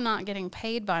 I am not getting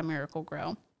paid by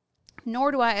Miracle-Gro,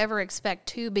 nor do I ever expect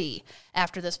to be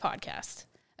after this podcast.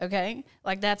 Okay?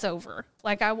 Like, that's over.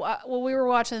 Like, when we were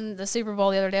watching the Super Bowl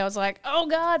the other day, I was like, oh,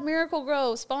 God,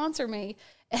 Miracle-Gro, sponsor me.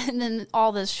 And then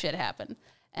all this shit happened.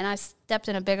 And I stepped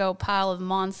in a big old pile of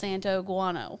Monsanto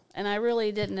guano. And I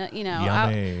really didn't, I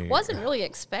Yummy. wasn't really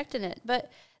expecting it.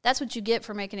 But that's what you get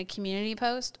for making a community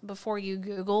post before you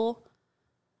Google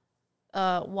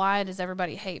why does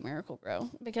everybody hate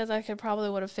Miracle-Gro? Because I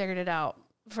would have figured it out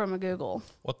from a Google.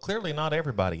 Well, clearly not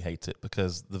everybody hates it,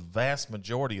 because the vast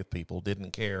majority of people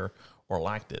didn't care or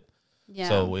liked it. Yeah.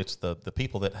 So it's the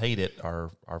people that hate it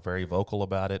are very vocal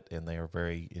about it, and they are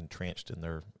very entrenched in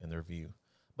their view.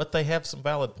 But they have some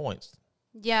valid points.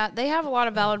 Yeah, they have a lot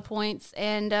of valid points,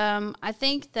 and I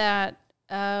think that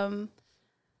I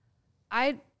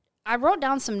wrote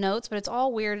down some notes, but it's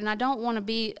all weird, and I don't want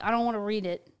to read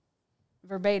it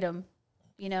verbatim,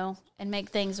 and make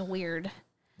things weird.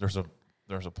 There's a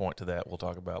point to that we'll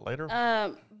talk about later.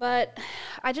 But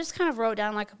I just kind of wrote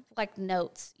down like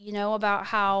notes, about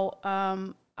how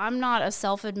I'm not a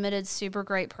self-admitted super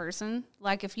great person.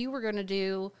 Like, if you were going to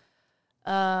do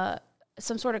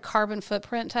some sort of carbon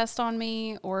footprint test on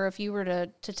me, or if you were to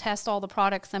test all the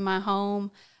products in my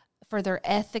home for their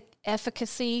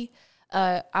efficacy,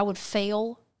 I would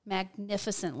fail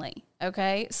magnificently.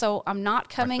 Okay, so I'm not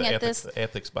coming like at ethics, this. the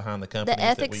ethics behind the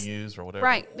companies that we use or whatever.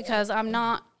 Right, because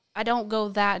I don't go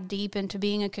that deep into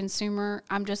being a consumer.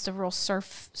 I'm just a real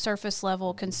surface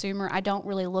level consumer. I don't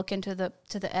really look into the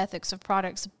ethics of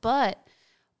products. But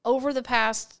over the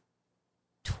past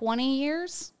 20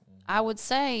 years, I would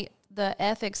say the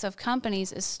ethics of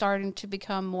companies is starting to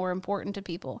become more important to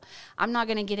people. I'm not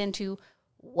going to get into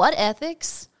what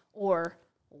ethics or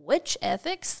which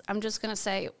ethics. I'm just going to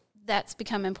say that's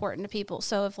become important to people.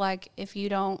 So if you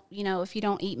don't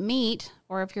eat meat,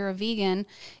 or if you're a vegan,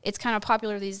 it's kind of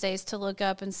popular these days to look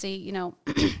up and see,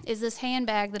 is this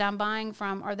handbag that I'm buying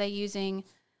from, are they using,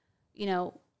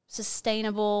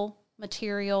 sustainable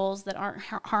materials that aren't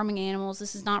harming animals?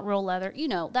 This is not real leather,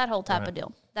 that whole type of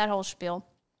deal, that whole spiel.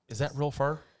 Is that real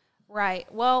fur? Right.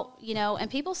 Well, and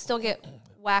people still get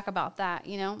whack about that,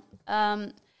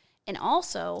 and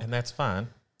also, And that's fine.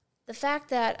 the fact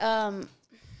that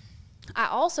I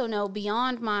also know,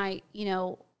 beyond my,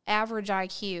 average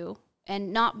IQ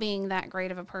and not being that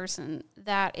great of a person,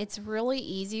 that it's really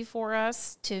easy for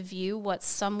us to view what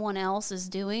someone else is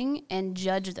doing and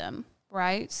judge them,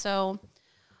 right? So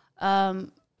a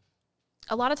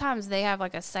lot of times they have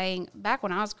like a saying, back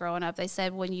when I was growing up, they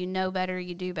said, when you know better,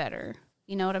 you do better.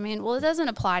 You know what I mean? Well, it doesn't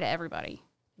apply to everybody.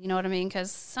 You know what I mean?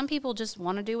 Because some people just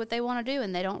want to do what they want to do,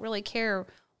 and they don't really care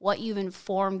what you've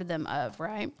informed them of,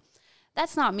 right?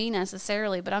 That's not me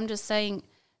necessarily, but I'm just saying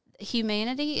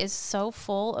humanity is so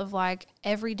full of like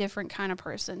every different kind of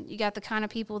person. You got the kind of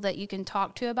people that you can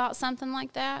talk to about something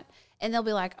like that, and they'll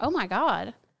be like, oh my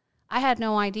God, I had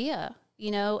no idea,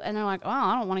 and they're like, oh,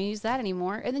 I don't want to use that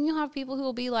anymore. And then you'll have people who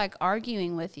will be like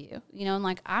arguing with you, and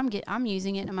like, I'm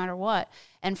using it no matter what,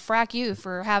 and frack you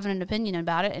for having an opinion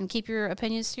about it, and keep your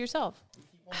opinions to yourself.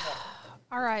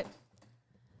 All right.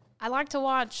 I like to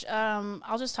watch.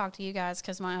 I'll just talk to you guys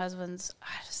because my husband's.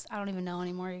 I don't even know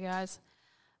anymore, you guys.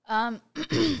 I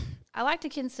like to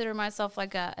consider myself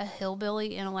like a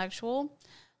hillbilly intellectual,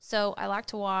 so I like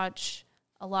to watch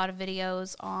a lot of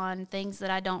videos on things that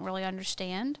I don't really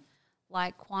understand,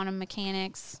 like quantum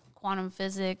mechanics, quantum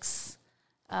physics,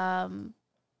 Oumuamua,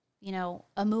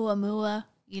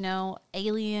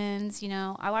 aliens.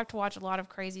 I like to watch a lot of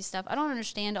crazy stuff. I don't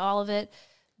understand all of it.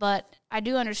 But I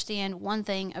do understand one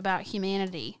thing about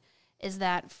humanity is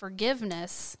that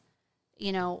forgiveness,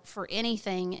 for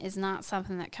anything is not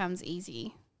something that comes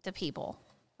easy to people,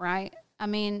 right? I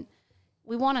mean,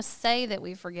 we want to say that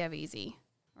we forgive easy,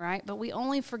 right? But we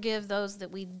only forgive those that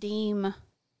we deem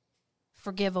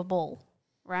forgivable,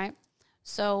 right?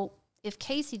 So if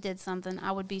Casey did something,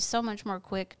 I would be so much more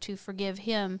quick to forgive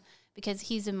him because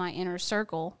he's in my inner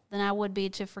circle than I would be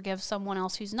to forgive someone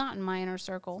else who's not in my inner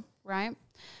circle, right?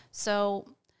 So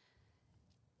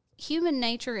human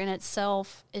nature in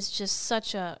itself is just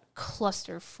such a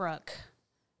clusterfuck,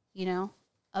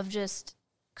 of just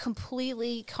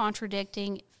completely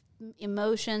contradicting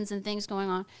emotions and things going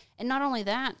on. And not only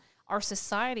that, our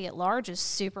society at large is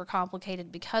super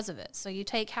complicated because of it. So you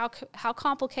take how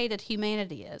complicated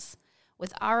humanity is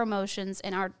with our emotions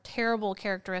and our terrible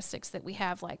characteristics that we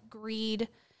have, like greed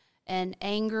and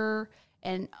anger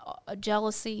and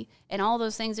jealousy and all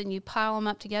those things, and you pile them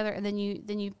up together, and then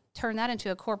you turn that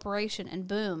into a corporation, and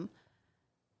boom.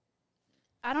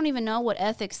 I don't even know what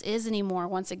ethics is anymore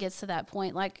once it gets to that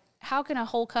point. Like, how can a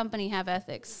whole company have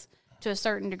ethics to a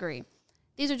certain degree?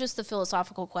 These are just the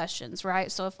philosophical questions,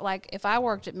 right? So if I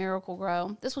worked at Miracle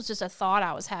Grow, this was just a thought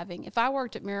I was having. If I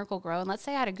worked at Miracle Grow, and let's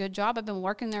say I had a good job, I've been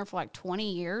working there for like 20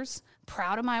 years,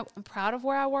 I'm proud of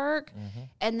where I work,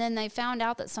 and then they found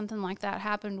out that something like that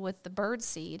happened with the bird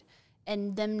seed,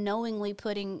 and them knowingly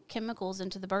putting chemicals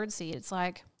into the bird seed. It's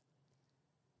like,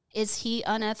 is he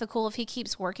unethical if he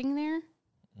keeps working there?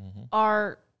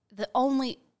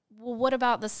 What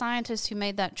about the scientists who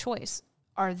made that choice?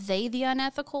 Are they the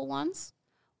unethical ones?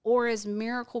 Or is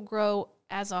Miracle Grow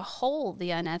as a whole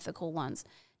the unethical ones?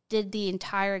 Did the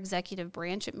entire executive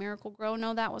branch at Miracle Grow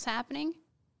know that was happening?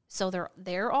 So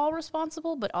they're all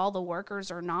responsible, but all the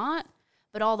workers are not.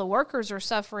 But all the workers are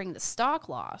suffering the stock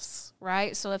loss,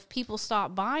 right? So if people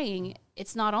stop buying,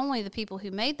 it's not only the people who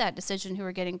made that decision who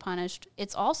are getting punished,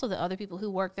 it's also the other people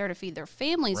who work there to feed their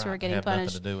families who are getting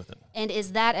punished. Nothing to do with it. And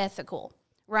is that ethical,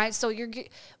 right? So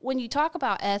when you talk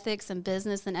about ethics and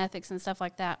business and ethics and stuff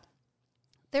like that,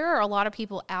 there are a lot of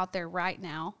people out there right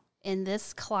now in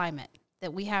this climate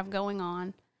that we have going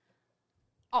on,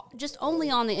 just only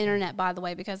on the internet, by the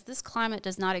way, because this climate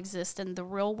does not exist in the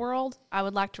real world. I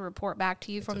would like to report back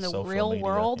to you from the real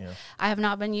world. Yeah. I have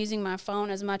not been using my phone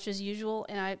as much as usual,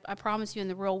 and I promise you in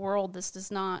the real world, this does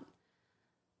not.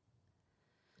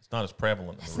 It's not as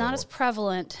prevalent. It's not as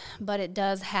prevalent, but it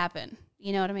does happen.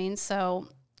 You know what I mean? So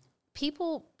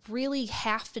people really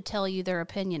have to tell you their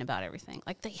opinion about everything.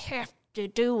 Like, they have to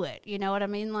do it. You know what I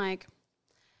mean? Like,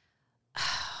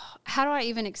 how do I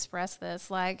even express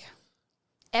this? Like,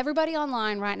 everybody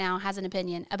online right now has an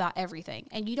opinion about everything.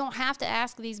 And you don't have to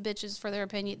ask these bitches for their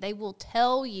opinion. They will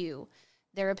tell you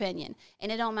their opinion.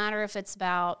 And it don't matter if it's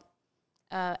about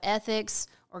ethics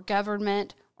or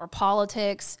government or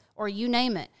politics or you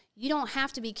name it. You don't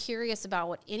have to be curious about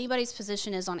what anybody's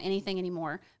position is on anything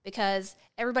anymore, because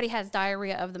everybody has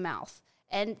diarrhea of the mouth.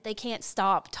 And they can't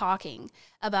stop talking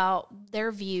about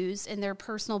their views and their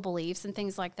personal beliefs and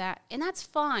things like that. And that's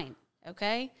fine,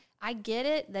 okay? I get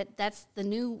it that that's the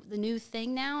new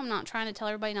thing now. I'm not trying to tell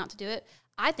everybody not to do it.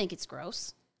 I think it's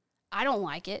gross. I don't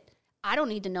like it. I don't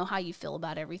need to know how you feel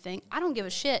about everything. I don't give a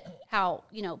shit how,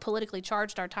 politically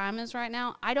charged our time is right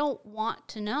now. I don't want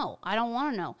to know. I don't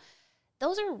want to know.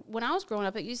 When I was growing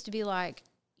up, it used to be like,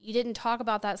 you didn't talk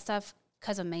about that stuff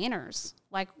because of manners.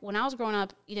 Like, when I was growing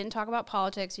up, you didn't talk about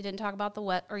politics. You didn't talk about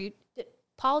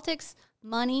politics,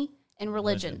 money, and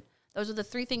religion. Those are the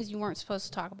three things you weren't supposed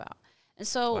to talk about. And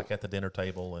so, like at the dinner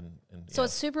table, and so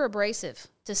it's super abrasive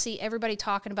to see everybody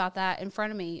talking about that in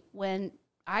front of me when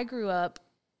I grew up,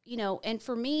 and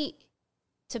for me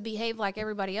to behave like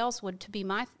everybody else would to be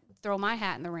throw my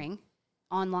hat in the ring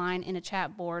online in a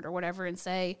chat board or whatever and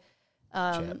say,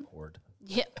 chat board.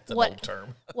 Yeah, that's an old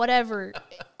term. Whatever,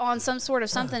 on some sort of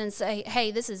something and say, hey,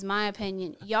 this is my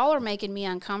opinion. Y'all are making me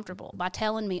uncomfortable by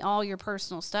telling me all your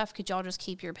personal stuff. Could y'all just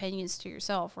keep your opinions to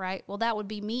yourself, right? Well, that would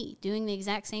be me doing the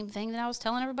exact same thing that I was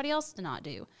telling everybody else to not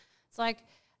do. It's like,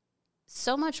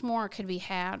 so much more could be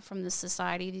had from this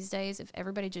society these days if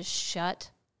everybody just shut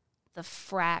the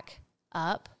frack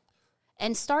up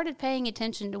and started paying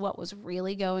attention to what was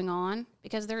really going on,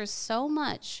 because there is so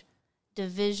much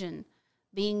division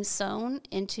being sown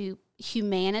into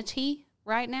humanity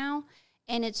right now,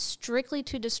 and it's strictly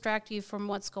to distract you from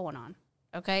what's going on,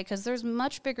 okay? Because there's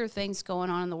much bigger things going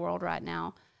on in the world right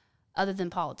now other than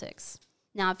politics.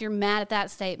 Now, if you're mad at that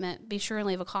statement, be sure and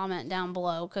leave a comment down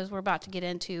below because we're about to get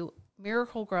into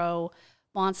Miracle-Gro,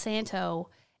 Monsanto,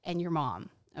 and your mom,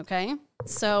 okay?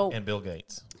 So And Bill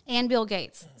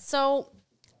Gates. So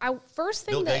first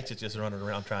thing Bill that... Gates is just running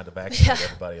around trying to vaccinate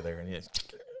everybody there. And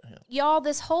Y'all,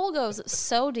 this hole goes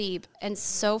so deep and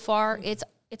so far, it's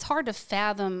hard to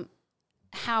fathom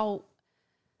how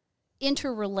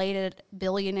interrelated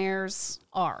billionaires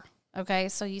are. Okay,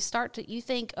 so you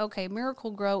think, okay,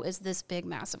 Miracle-Gro is this big,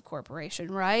 massive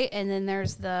corporation, right? And then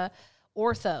there's the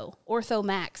Ortho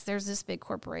Max. There's this big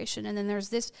corporation, and then there's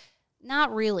this.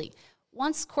 Not really.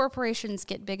 Once corporations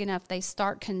get big enough, they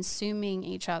start consuming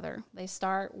each other.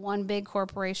 One big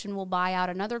corporation will buy out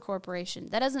another corporation.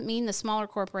 That doesn't mean the smaller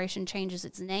corporation changes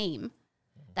its name.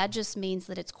 That just means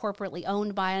that it's corporately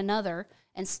owned by another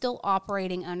and still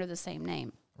operating under the same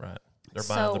name. Right. They're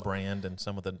buying the brand and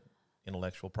some of the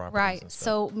intellectual properties. Right. And stuff.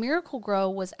 So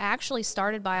Miracle-Gro was actually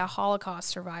started by a Holocaust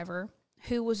survivor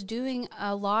who was doing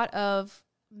a lot of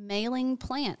mailing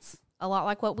plants, a lot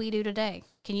like what we do today.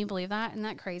 Can you believe that? Isn't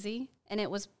that crazy? And it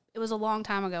was a long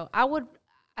time ago.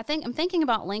 I'm thinking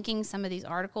about linking some of these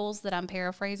articles that I'm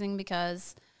paraphrasing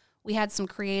because we had some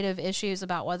creative issues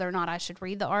about whether or not I should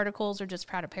read the articles or just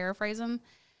try to paraphrase them.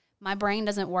 My brain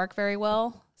doesn't work very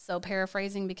well, so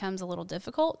paraphrasing becomes a little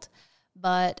difficult.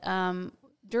 But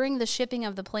during the shipping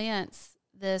of the plants,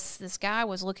 this guy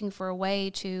was looking for a way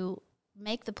to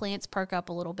make the plants perk up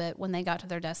a little bit when they got to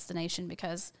their destination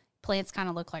because plants kind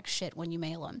of look like shit when you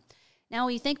mail them. Now,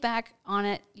 when you think back on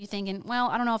it, you're thinking, well,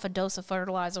 I don't know if a dose of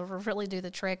fertilizer will really do the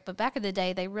trick, but back in the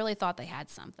day, they really thought they had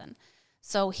something.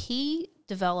 So he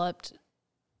developed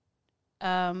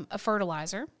a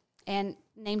fertilizer and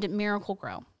named it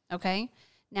Miracle-Gro, okay?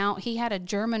 Now, he had a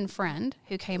German friend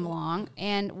who came along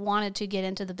and wanted to get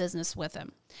into the business with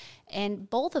him. And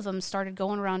both of them started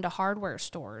going around to hardware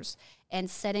stores and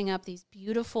setting up these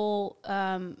beautiful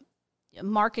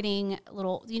marketing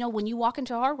little, when you walk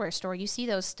into a hardware store, you see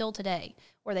those still today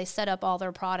where they set up all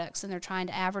their products and they're trying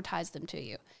to advertise them to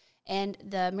you. And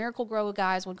the Miracle-Gro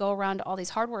guys would go around to all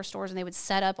these hardware stores and they would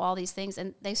set up all these things,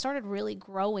 and they started really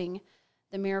growing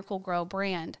the Miracle-Gro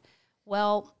brand.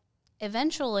 Well,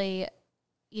 eventually,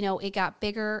 it got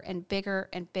bigger and bigger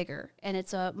and bigger, and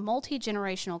it's a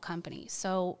multi-generational company.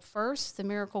 So first, the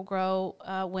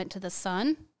Miracle-Gro went to the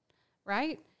son,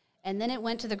 right? And then it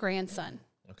went to the grandson.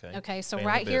 Okay, so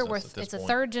right here, it's a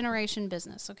third-generation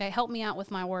business, okay? Help me out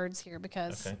with my words here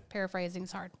because paraphrasing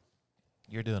is hard.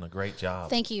 You're doing a great job.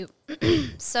 Thank you.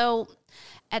 So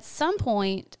at some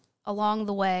point along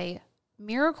the way,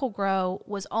 Miracle-Gro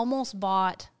was almost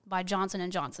bought by Johnson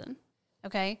 & Johnson,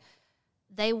 okay?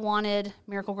 They wanted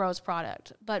Miracle-Gro's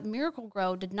product, but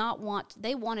Miracle-Gro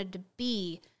they wanted to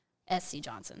be SC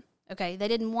Johnson, okay? They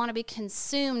didn't want to be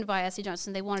consumed by SC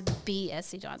Johnson. They wanted to be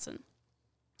SC Johnson.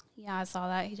 Yeah, I saw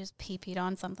that. He just pee-peed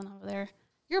on something over there.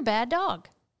 You're a bad dog.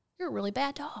 You're a really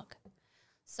bad dog.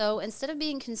 So instead of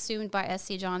being consumed by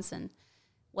SC Johnson,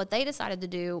 what they decided to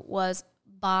do was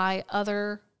buy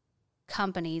other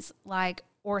companies like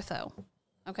Ortho,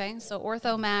 okay? So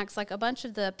Ortho Max, like a bunch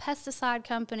of the pesticide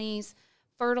companies,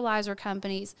 fertilizer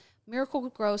companies,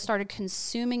 Miracle-Gro started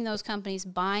consuming those companies,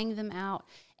 buying them out,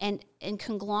 and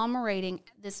conglomerating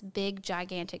this big,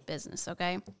 gigantic business,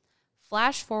 okay?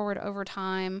 Flash forward over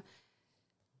time,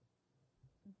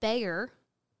 Bayer.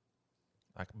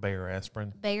 Like Bayer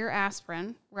aspirin. Bayer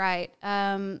aspirin, right.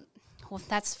 Well,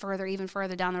 that's even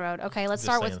further down the road. Okay, let's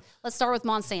start with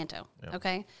Monsanto, yeah.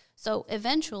 Okay? So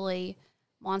eventually,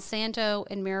 Monsanto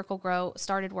and Miracle-Gro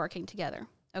started working together,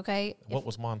 okay? What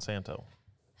was Monsanto?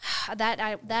 That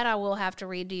I will have to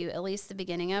read to you, at least the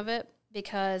beginning of it,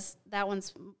 because that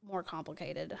one's more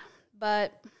complicated.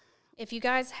 But if you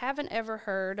guys haven't ever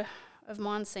heard of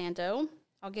Monsanto,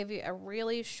 I'll give you a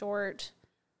really short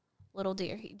little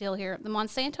deal here. The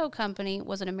Monsanto Company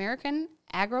was an American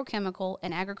agrochemical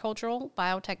and agricultural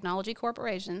biotechnology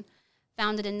corporation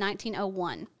founded in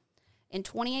 1901. In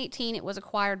 2018, it was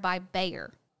acquired by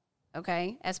Bayer,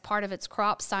 okay, as part of its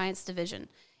crop science division.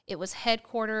 It was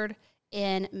headquartered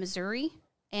in Missouri,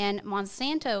 and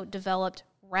Monsanto developed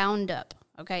Roundup,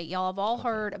 okay? Y'all have all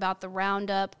heard about the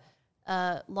Roundup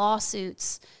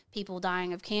lawsuits, people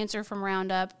dying of cancer from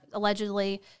Roundup,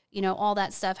 allegedly, all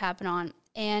that stuff happened on.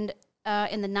 And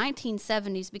in the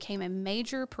 1970s became a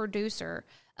major producer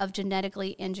of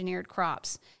genetically engineered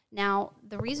crops. Now,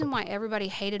 the reason why everybody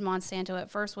hated Monsanto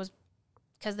at first was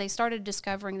because they started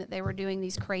discovering that they were doing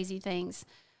these crazy things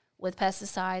with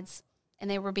pesticides and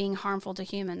they were being harmful to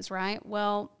humans, right?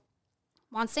 Well,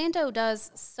 Monsanto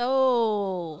does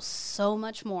so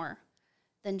much more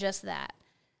than just that.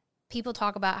 People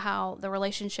talk about how the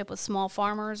relationship with small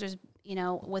farmers is,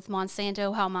 with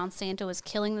Monsanto, how Monsanto is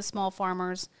killing the small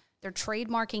farmers. They're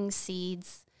trademarking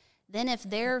seeds. Then if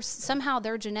somehow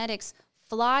their genetics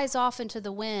flies off into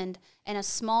the wind and a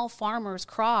small farmer's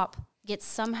crop gets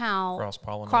somehow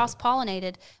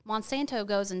cross-pollinated, Monsanto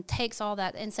goes and takes all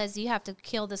that and says, you have to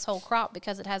kill this whole crop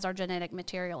because it has our genetic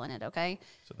material in it, okay?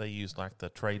 So they use like the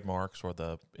trademarks or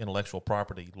the intellectual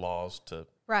property laws to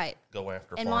go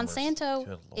after and farmers. And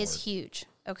Monsanto is huge,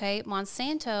 okay?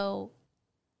 Monsanto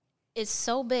is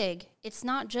so big, it's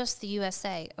not just the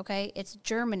USA, okay? It's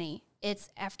Germany, it's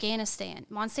Afghanistan.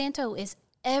 Monsanto is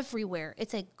everywhere.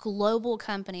 It's a global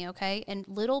company, okay? And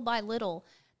little by little,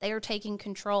 they are taking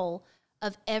control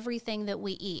of everything that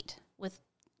we eat with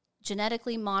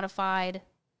genetically modified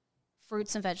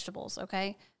fruits and vegetables,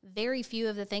 okay? Very few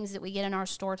of the things that we get in our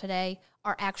store today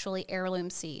are actually heirloom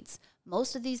seeds.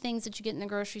 Most of these things that you get in the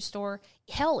grocery store,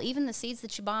 hell, even the seeds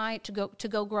that you buy to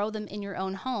go grow them in your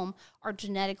own home are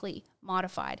genetically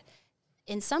modified.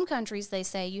 In some countries, they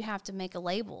say you have to make a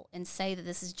label and say that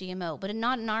this is GMO, but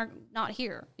not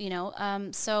here,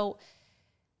 So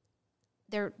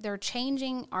they're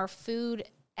changing our food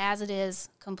as it is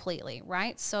completely,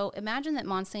 right? So imagine that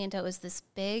Monsanto is this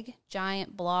big,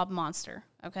 giant blob monster,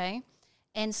 okay?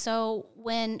 And so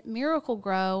when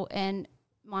Miracle-Gro and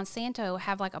Monsanto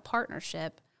have like a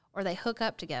partnership or they hook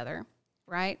up together,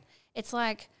 right? It's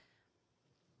like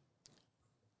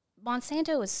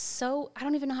Monsanto is so, I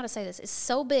don't even know how to say this, it's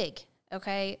so big,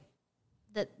 okay,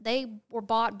 that they were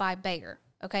bought by Bayer,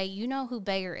 okay? You know who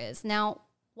Bayer is. Now,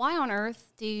 why on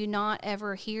earth do you not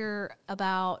ever hear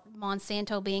about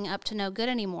Monsanto being up to no good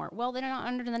anymore? Well, they're not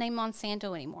under the name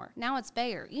Monsanto anymore. Now it's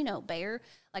Bayer. You know Bayer,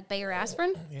 like Bayer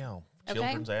aspirin. Yeah,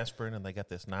 children's aspirin, and they got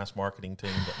this nice marketing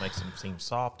team that makes them seem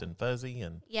soft and fuzzy.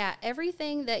 And yeah,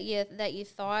 everything that you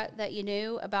thought that you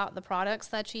knew about the products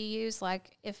that you use,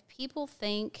 like if people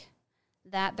think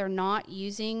that they're not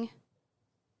using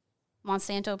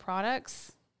Monsanto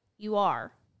products, you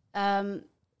are.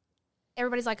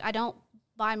 Everybody's like, I don't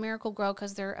buy Miracle-Gro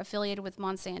because they're affiliated with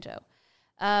Monsanto.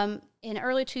 In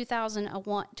early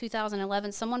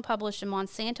 2011, someone published a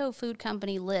Monsanto Food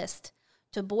Company list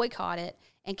to boycott it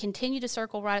and continue to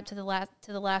circle right up to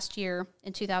the last year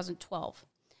in 2012.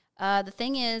 The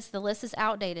thing is, the list is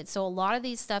outdated, so a lot of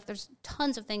these stuff, there's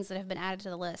tons of things that have been added to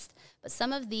the list, but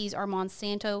some of these are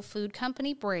Monsanto Food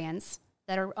Company brands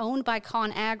that are owned by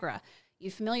ConAgra. You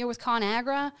familiar with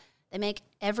ConAgra? They make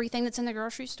everything that's in the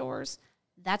grocery stores.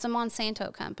 That's a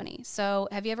Monsanto company. So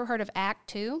have you ever heard of Act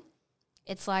 2?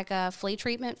 It's like a flea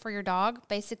treatment for your dog.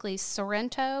 Basically,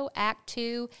 Sorrento, Act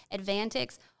 2,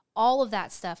 Advantix, all of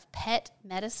that stuff, pet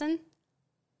medicine,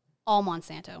 all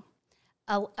Monsanto.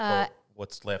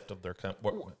 What's left of their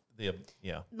company?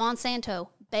 Monsanto,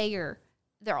 Bayer,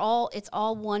 it's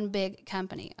all one big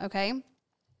company, okay?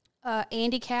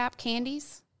 Andy Cap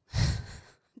candies.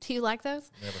 Do you like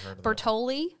those? Never heard of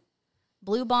Bertolli,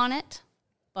 Blue Bonnet,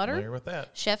 butter. Familiar with that.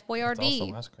 Chef Boyardee, That's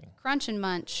also ice cream. Crunch and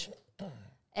Munch,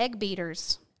 Egg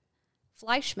Beaters,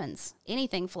 Fleischmann's,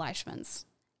 anything Fleischmann's,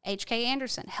 H.K.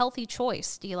 Anderson, Healthy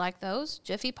Choice. Do you like those?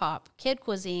 Jiffy Pop, Kid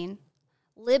Cuisine,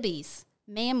 Libby's,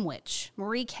 Mamwich,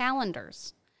 Marie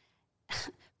Callender's,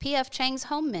 P.F. Chang's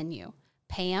Home Menu,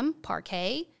 Pam,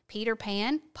 Parquet, Peter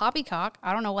Pan, Poppycock.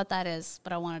 I don't know what that is,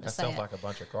 but I wanted to say it. That sounds like a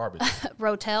bunch of garbage.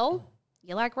 Rotel.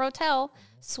 You like Rotel?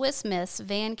 Swiss Miss,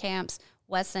 Van Camps,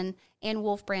 Wesson, and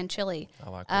Wolf Brand Chili. I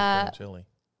like Wolf Brand Chili.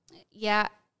 Yeah,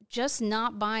 just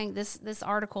not buying this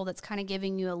article that's kind of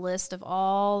giving you a list of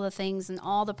all the things and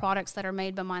all the products that are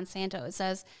made by Monsanto. It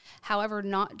says, however,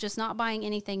 not buying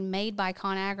anything made by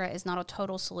ConAgra is not a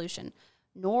total solution,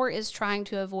 nor is trying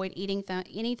to avoid eating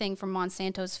anything from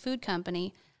Monsanto's food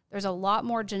company. There's a lot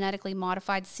more genetically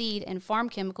modified seed and farm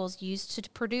chemicals used to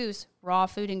produce raw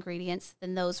food ingredients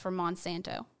than those from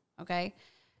Monsanto, okay?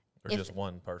 Or just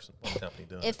one company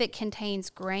doing it. If it contains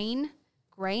grain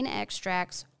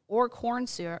extracts, or corn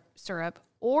syrup,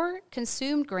 or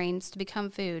consumed grains to become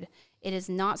food, it is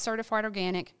not certified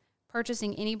organic.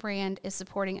 Purchasing any brand is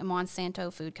supporting a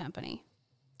Monsanto food company,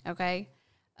 okay?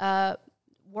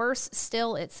 Worse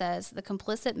still, it says, the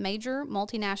complicit major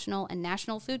multinational and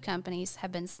national food companies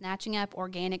have been snatching up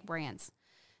organic brands.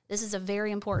 This is a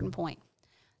very important point.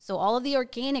 So all of the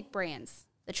organic brands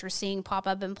that you're seeing pop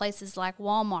up in places like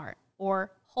Walmart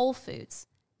or Whole Foods,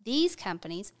 these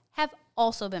companies have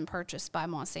also been purchased by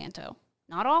Monsanto.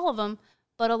 Not all of them,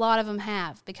 but a lot of them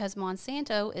have, because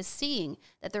Monsanto is seeing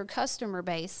that their customer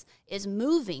base is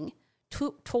moving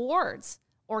towards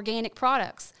organic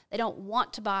products. They don't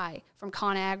want to buy from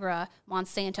ConAgra,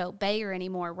 Monsanto, Bayer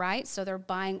anymore, right? So they're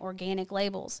buying organic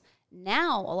labels.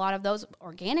 Now, a lot of those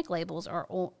organic labels are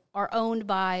owned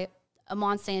by a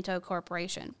Monsanto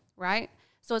corporation, right?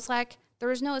 So it's like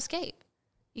there is no escape.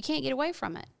 You can't get away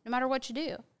from it, no matter what you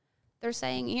do. They're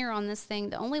saying here on this thing,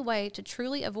 the only way to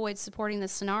truly avoid supporting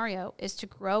this scenario is to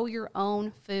grow your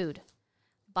own food.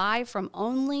 Buy from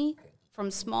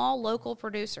small local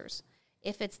producers.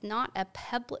 If it's not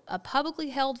a publicly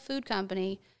held food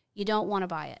company, you don't want to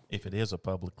buy it. If it is a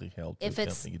publicly held food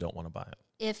company, you don't want to buy it.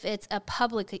 If it's a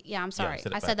publicly, I'm sorry,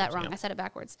 I said that wrong. Yeah. I said it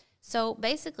backwards. So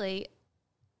basically,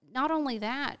 not only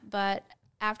that, but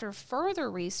after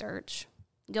further research,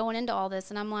 going into all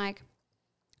this, and I'm like,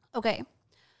 okay,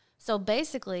 so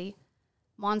basically,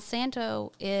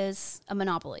 Monsanto is a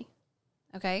monopoly,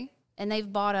 okay? And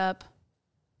they've bought up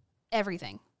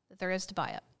everything that there is to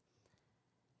buy up.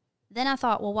 Then I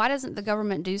thought, well, why doesn't the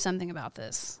government do something about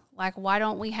this? Like, why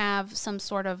don't we have some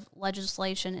sort of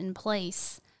legislation in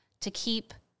place to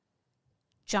keep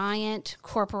giant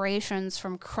corporations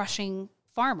from crushing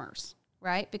farmers,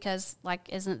 right? Because, like,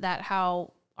 isn't that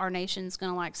how our nation's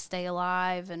going to, like, stay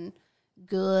alive and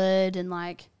good and,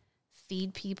 like,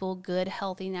 feed people good,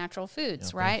 healthy, natural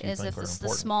foods, right? As if it's the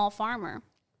small farmer.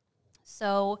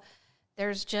 So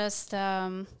there's just,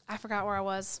 I forgot where I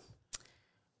was.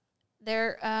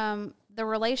 Why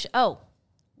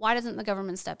doesn't the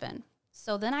government step in?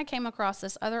 So then I came across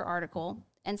this other article,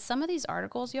 and some of these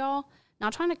articles, y'all,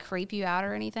 not trying to creep you out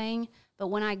or anything, but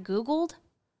when I Googled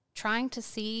trying to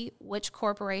see which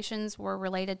corporations were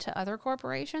related to other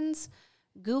corporations,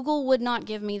 Google would not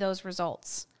give me those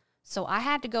results. So I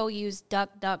had to go use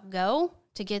DuckDuckGo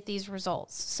to get these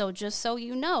results. So just so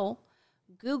you know,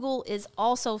 Google is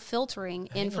also filtering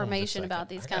information about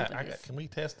these companies. Can we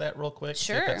test that real quick?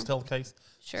 Sure. See if that's still the case?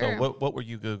 Sure. So what were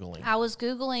you Googling? I was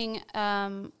Googling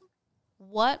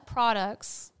what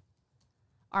products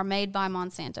are made by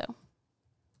Monsanto.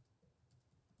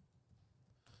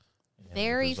 And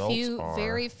very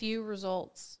few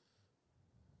results.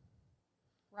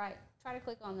 Right. Try to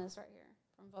click on this right here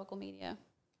from Vocal Media.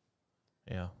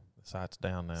 Yeah, the site's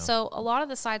down now. So a lot of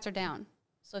the sites are down.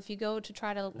 So if you go to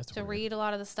try to read a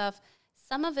lot of the stuff,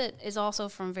 some of it is also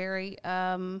from very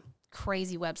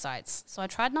crazy websites. So I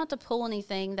tried not to pull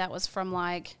anything that was from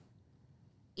like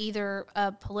either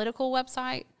a political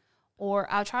website,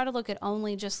 or I'll try to look at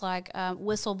only just like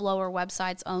whistleblower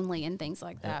websites only and things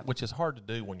like that. Which is hard to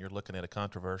do when you're looking at a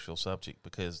controversial subject,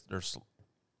 because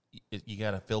you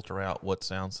got to filter out what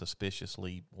sounds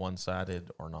suspiciously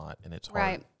one-sided or not, and it's hard.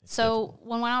 Right. It's so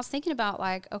difficult. when I was thinking about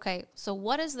like, okay, so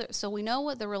so we know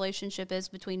what the relationship is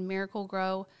between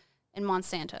Miracle-Gro and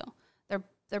Monsanto.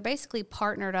 They're basically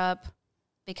partnered up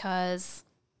because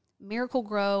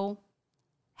Miracle-Gro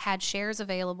had shares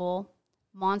available.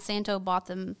 Monsanto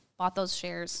bought those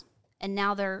shares, and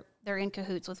now they're in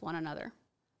cahoots with one another.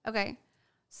 Okay.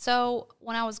 So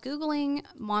when I was Googling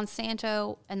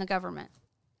Monsanto and the government,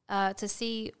 to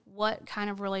see what kind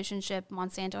of relationship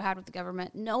Monsanto had with the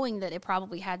government, knowing that it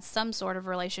probably had some sort of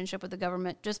relationship with the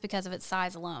government just because of its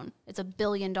size alone. It's $1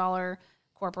 billion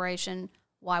corporation.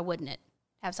 Why wouldn't it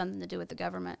have something to do with the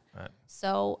government? Right.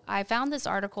 So I found this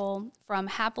article from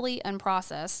Happily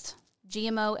Unprocessed,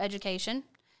 GMO Education,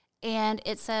 and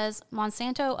it says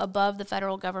Monsanto above the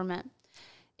federal government.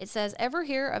 It says, ever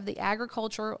hear of the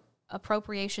Agriculture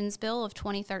Appropriations Bill of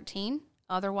 2013?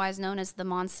 Otherwise known as the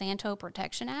Monsanto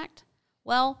Protection Act?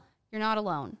 Well, you're not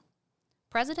alone.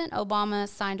 President Obama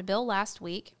signed a bill last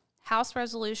week, House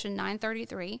Resolution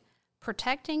 933,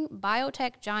 protecting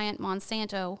biotech giant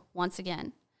Monsanto once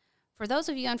again. For those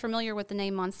of you unfamiliar with the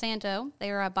name Monsanto,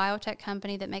 they are a biotech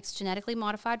company that makes genetically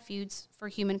modified foods for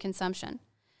human consumption.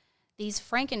 These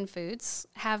frankenfoods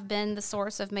have been the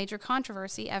source of major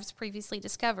controversy as previously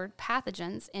discovered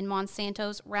pathogens in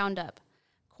Monsanto's Roundup.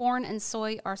 Corn and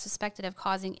soy are suspected of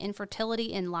causing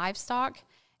infertility in livestock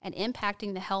and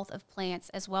impacting the health of plants,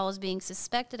 as well as being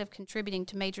suspected of contributing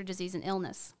to major disease and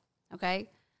illness. Okay?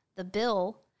 The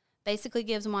bill basically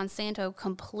gives Monsanto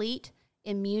complete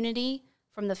immunity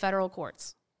from the federal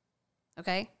courts.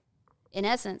 Okay? In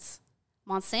essence,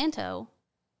 Monsanto,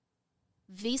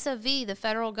 vis-a-vis the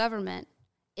federal government,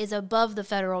 is above the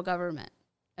federal government.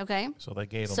 Okay? So they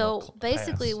gave them So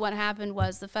basically what happened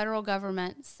was the federal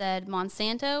government said,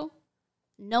 Monsanto,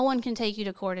 no one can take you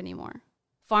to court anymore.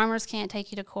 Farmers can't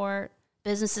take you to court.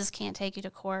 Businesses can't take you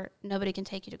to court. Nobody can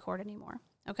take you to court anymore.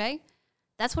 Okay?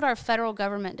 That's what our federal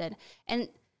government did. And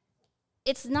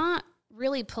it's not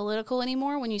really political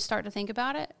anymore when you start to think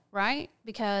about it, right?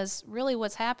 Because really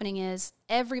what's happening is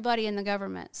everybody in the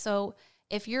government. So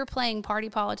if you're playing party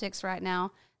politics right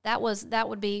now, That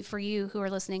would be, for you who are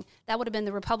listening, that would have been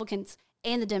the Republicans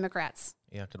and the Democrats.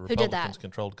 Yeah, because Who did that? Republicans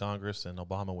controlled Congress and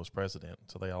Obama was president,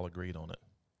 so they all agreed on it.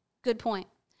 Good point.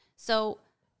 So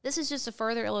this is just a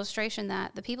further illustration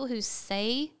that the people who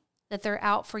say that they're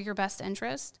out for your best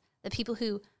interest, the people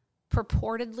who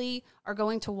purportedly are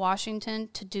going to Washington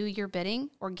to do your bidding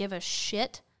or give a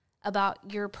shit about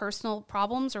your personal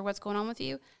problems or what's going on with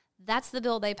you, that's the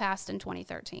bill they passed in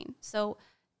 2013. So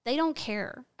they don't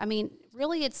care. I mean,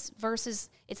 really, it's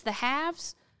the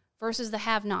haves versus the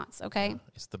have-nots, okay? Yeah,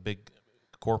 it's the big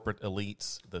corporate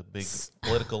elites, the big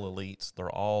political elites. They're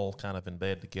all kind of in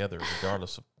bed together,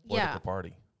 regardless of political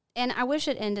party. And I wish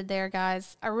it ended there,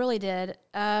 guys. I really did.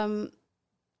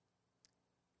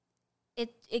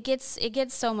 It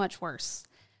gets so much worse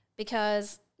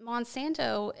because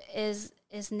Monsanto is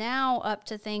now up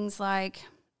to things like,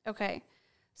 okay,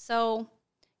 so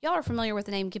y'all are familiar with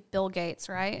the name Bill Gates,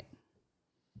 right?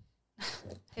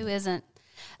 Who isn't?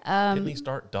 Didn't he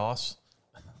start DOS?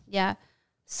 Yeah.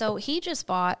 So he just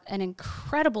bought an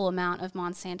incredible amount of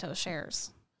Monsanto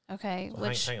shares. Okay,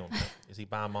 So hang on. Is he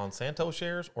buying Monsanto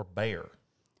shares or Bayer?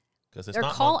 Because it's they're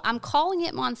not. I'm calling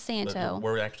it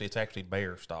Monsanto. It's actually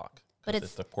Bayer stock. But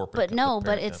it's the corporate.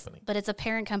 But it's a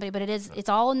parent company. But it's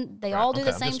all they all do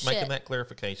the same I'm just shit. making that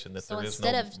clarification that there is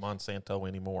no Monsanto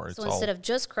anymore. So instead of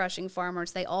just crushing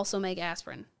farmers, they also make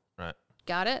aspirin. Right.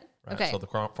 Got it? Right. Okay. So the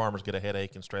farmers get a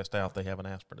headache and stressed out. They have an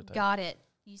aspirin to take. Got it.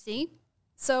 You see?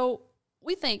 So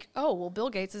we think, oh, well, Bill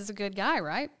Gates is a good guy,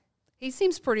 right? He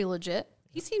seems pretty legit.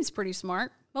 He seems pretty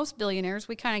smart. Most billionaires,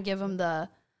 we kind of give him the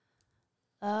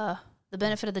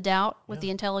benefit of the doubt with the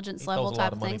intelligence level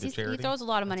type of things. He throws a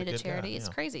lot of money to charity. It's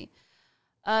crazy.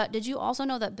 Did you also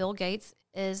know that Bill Gates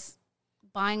is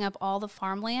buying up all the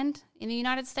farmland in the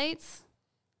United States?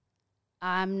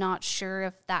 I'm not sure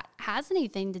if that has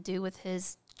anything to do with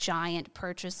his giant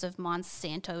purchase of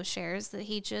Monsanto shares that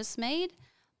he just made,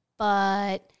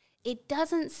 but it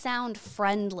doesn't sound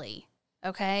friendly,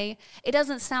 okay? It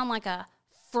doesn't sound like a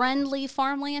friendly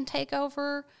farmland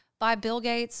takeover by Bill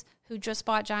Gates, who just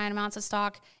bought giant amounts of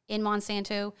stock in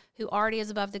Monsanto, who already is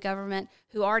above the government,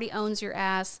 who already owns your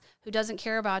ass, who doesn't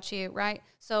care about you, right?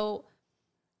 So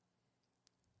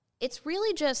it's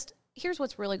really just, here's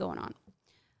what's really going on.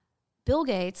 Bill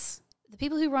Gates, the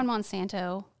people who run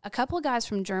Monsanto, a couple of guys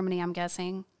from Germany, I'm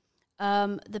guessing,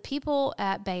 the people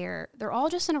at Bayer, they're all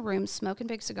just in a room smoking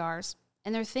big cigars,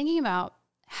 and they're thinking about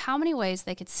how many ways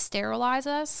they could sterilize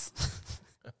us,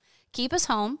 keep us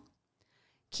home,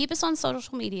 keep us on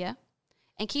social media,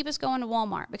 and keep us going to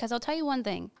Walmart. Because I'll tell you one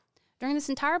thing, during this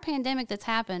entire pandemic that's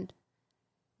happened,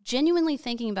 genuinely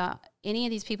thinking about any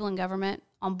of these people in government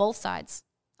on both sides,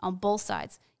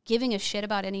 giving a shit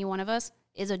about any one of us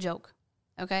is a joke,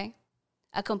 okay?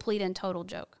 A complete and total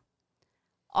joke.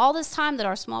 All this time that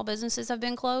our small businesses have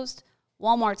been closed,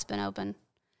 Walmart's been open.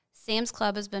 Sam's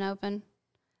Club has been open.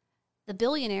 The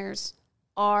billionaires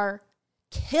are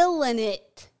killing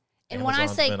it. And when I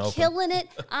say killing it,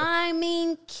 I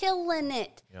mean killing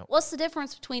it. Yep. What's the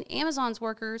difference between Amazon's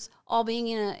workers all being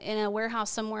in a warehouse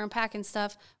somewhere and packing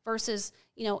stuff versus,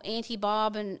 Auntie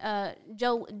Bob and Auntie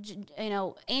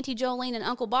Jolene and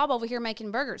Uncle Bob over here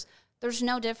making burgers? There's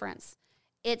no difference.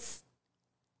 It's,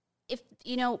 if,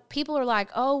 people are like,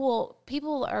 oh, well,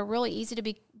 people are really easy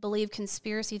to believe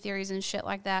conspiracy theories and shit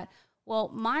like that. Well,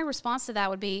 my response to that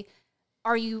would be,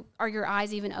 are your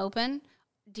eyes even open?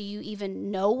 Do you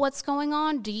even know what's going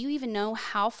on? Do you even know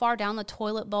how far down the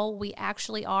toilet bowl we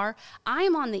actually are? I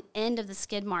am on the end of the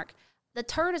skid mark. The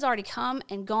turd has already come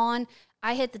and gone.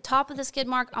 I hit the top of the skid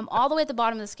mark. I'm all the way at the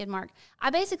bottom of the skid mark. I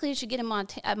basically should get a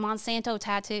Monsanto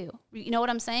tattoo. You know what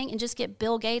I'm saying? And just get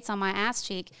Bill Gates on my ass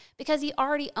cheek because he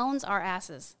already owns our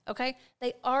asses, okay?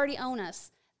 They already own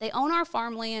us. They own our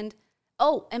farmland.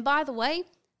 Oh, and by the way,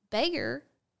 Bayer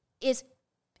is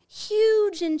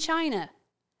huge in China.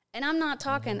 And I'm not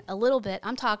talking a little bit.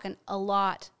 I'm talking a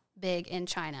lot big in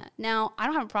China. Now, I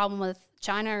don't have a problem with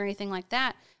China or anything like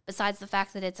that, besides the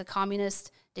fact that it's a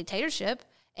communist dictatorship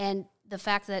and the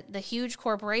fact that the huge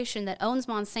corporation that owns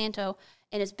Monsanto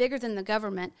and is bigger than the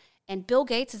government and Bill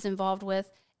Gates is involved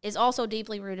with is also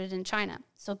deeply rooted in China.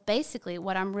 So basically,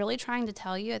 what I'm really trying to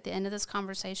tell you at the end of this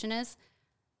conversation is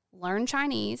learn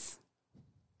Chinese.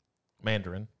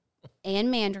 Mandarin. And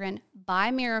Mandarin.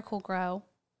 Buy Miracle-Gro.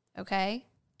 Okay?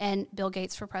 And Bill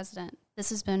Gates for president. This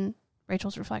has been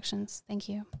Rachel's Reflections. Thank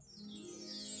you.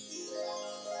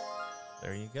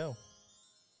 There you go.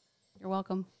 You're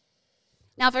welcome.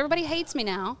 Now, if everybody hates me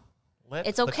now,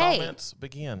 it's the okay. Comments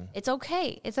begin. It's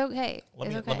okay. It's okay.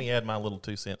 Let me add my little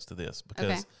 2 cents to this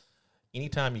because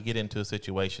anytime you get into a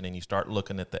situation and you start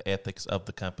looking at the ethics of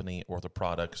the company or the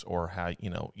products or how,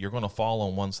 you're going to fall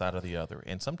on one side or the other.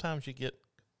 And sometimes you get.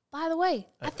 By the way,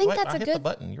 I think that's I a hit good the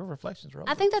button. Your reflections are over.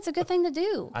 I think that's a good thing to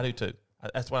do. I do too.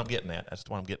 That's what I'm getting at.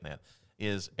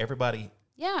 Is everybody.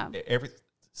 Yeah.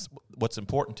 What's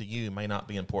important to you may not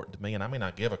be important to me, and I may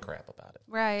not give a crap about it.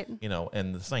 Right.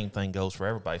 And the same thing goes for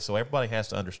everybody. So everybody has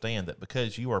to understand that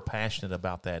because you are passionate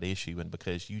about that issue and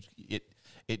because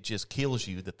it just kills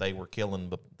you that they were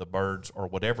killing the birds or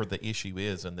whatever the issue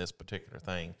is in this particular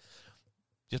thing.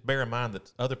 Just bear in mind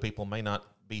that other people may not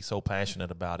be so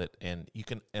passionate about it, and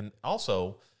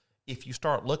also if you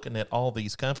start looking at all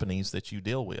these companies that you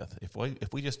deal with,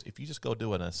 if you just go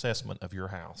do an assessment of your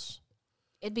house.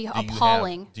 It'd be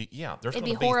appalling. There's It'd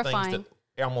going to be horrifying. things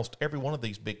that almost every one of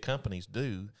these big companies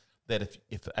do that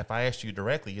if I asked you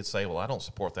directly, you'd say, well, I don't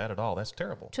support that at all. That's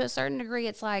terrible. To a certain degree,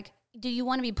 it's like, do you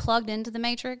want to be plugged into the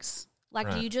matrix? Like,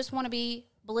 Right. do you just want to be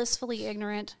blissfully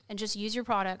ignorant and just use your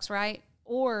products, right?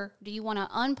 Or do you want to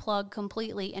unplug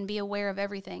completely and be aware of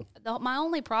everything? My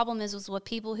only problem is with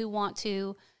people who want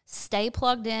to stay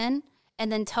plugged in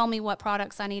and then tell me what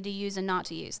products I need to use and not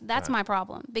to use. That's my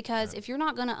problem. Because if you're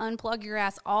not going to unplug your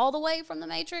ass all the way from the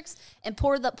matrix and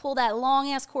pull that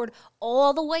long-ass cord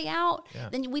all the way out,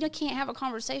 then we can't have a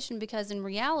conversation, because in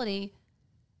reality,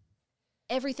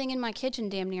 everything in my kitchen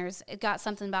damn near it got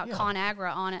something about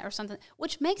ConAgra on it or something,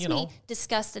 which makes me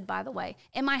disgusted, by the way.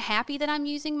 Am I happy that I'm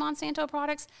using Monsanto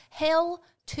products? Hell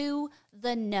to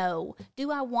the no.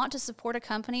 Do I want to support a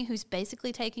company who's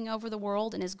basically taking over the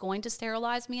world and is going to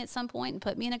sterilize me at some point and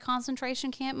put me in a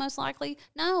concentration camp, most likely?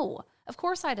 No, of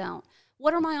course I don't.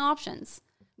 What are my options?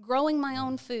 Growing my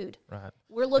own food. Right.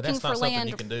 We're looking for land.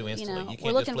 You can do instantly.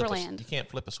 We're looking for land. You can't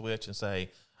flip a switch and say,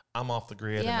 I'm off the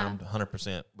grid Yeah. and I'm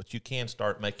 100%. But you can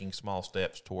start making small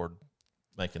steps toward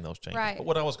making those changes. Right. But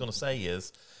what I was going to say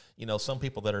is, some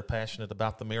people that are passionate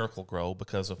about the Miracle Grow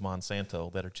because of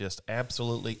Monsanto that are just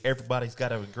absolutely, everybody's got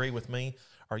to agree with me.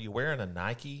 Are you wearing a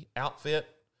Nike outfit?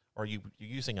 Are you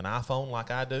using an iPhone like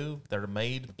I do that are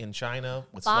made in China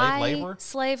with slave labor?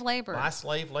 Slave labor. Buy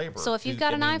slave labor. So if you've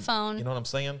got an iPhone. You know what I'm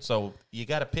saying? So you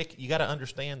got to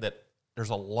understand that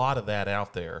there's a lot of that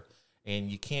out there,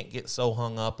 and you can't get so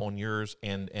hung up on yours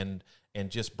and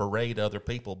just berate other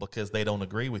people because they don't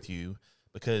agree with you,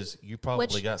 because you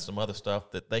probably got some other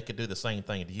stuff that they could do the same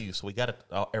thing to you. So we got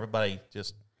to everybody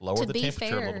just lower the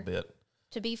temperature a little bit.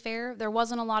 To be fair, there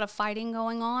wasn't a lot of fighting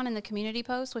going on in the community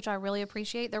post, which I really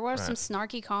appreciate. There were some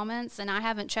snarky comments, and I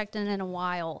haven't checked in a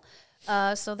while,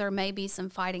 so there may be some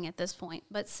fighting at this point.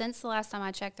 But since the last time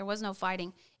I checked, there was no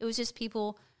fighting. It was just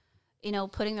people,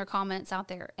 putting their comments out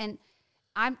there. And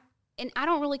I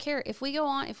don't really care if we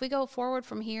go forward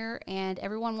from here, and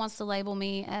everyone wants to label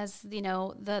me as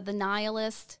the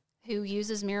nihilist who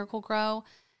uses Miracle-Gro.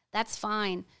 That's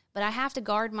fine, but I have to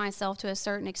guard myself to a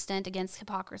certain extent against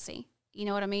hypocrisy. You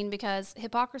know what I mean? Because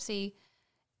hypocrisy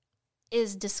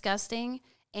is disgusting,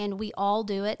 and we all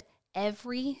do it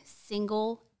every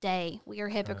single day. We are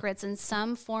hypocrites in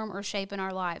some form or shape in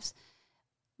our lives.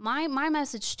 My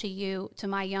message to you, to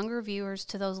my younger viewers,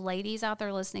 to those ladies out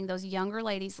there listening, those younger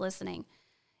ladies listening,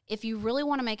 if you really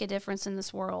want to make a difference in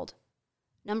this world,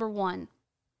 number one,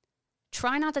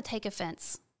 try not to take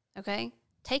offense, okay?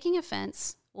 Taking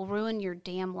offense will ruin your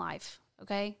damn life,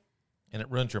 okay? And it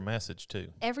ruins your message, too.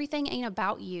 Everything ain't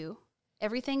about you.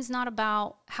 Everything's not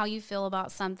about how you feel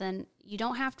about something. You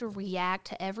don't have to react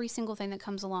to every single thing that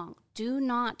comes along. Do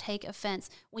not take offense.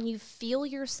 When you feel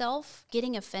yourself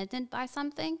getting offended by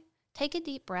something, take a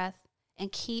deep breath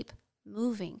and keep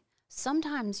moving.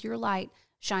 Sometimes your light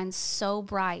shines so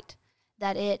bright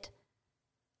that it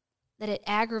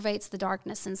aggravates the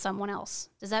darkness in someone else.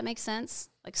 Does that make sense?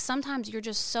 Like, sometimes you're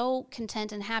just so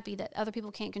content and happy that other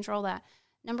people can't control that.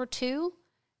 Number two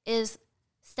is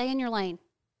stay in your lane,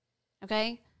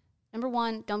 okay? Number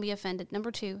one, don't be offended.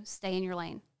 Number two, stay in your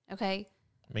lane, okay?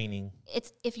 Meaning?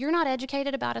 It's if you're not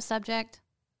educated about a subject,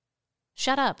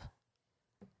 shut up.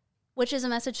 Which is a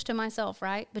message to myself,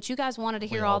 right? But you guys wanted to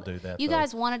hear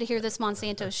guys wanted to hear this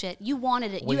Monsanto shit. You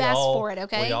wanted it. You asked for it,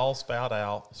 okay? We all spout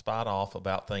off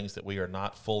about things that we are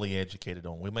not fully educated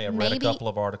on. We may have read a couple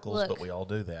of articles, but we all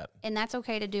do that. And that's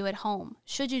okay to do at home.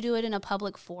 Should you do it in a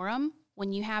public forum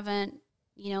when you haven't,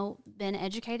 been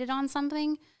educated on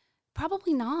something?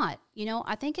 Probably not.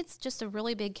 I think it's just a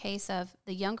really big case of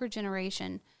the younger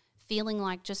generation feeling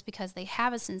like just because they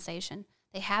have a sensation,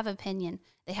 they have opinion,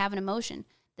 they have an emotion,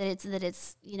 that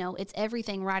it's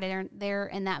everything right there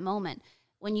in that moment.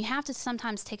 When you have to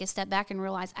sometimes take a step back and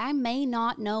realize I may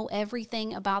not know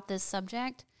everything about this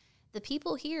subject, The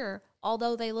people here,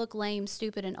 although they look lame,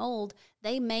 stupid, and old,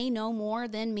 they may know more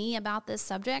than me about this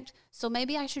subject. So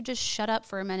maybe I should just shut up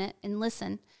for a minute and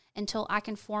listen until I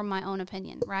can form my own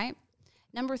opinion, right?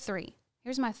 Number 3,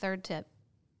 here's my third tip.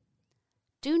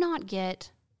 Do not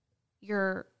get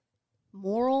your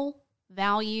moral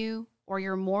value or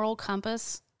your moral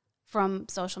compass from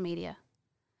social media.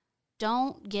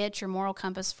 Don't get your moral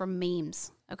compass from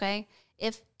memes, okay?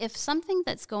 If something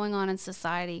that's going on in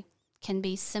society can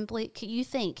be simply, you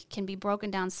think, can be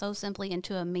broken down so simply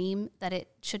into a meme that it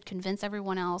should convince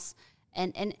everyone else,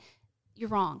 and you're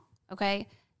wrong, okay?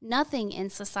 Nothing in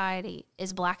society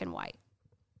is black and white.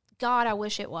 God, I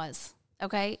wish it was,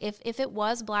 okay? If it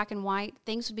was black and white,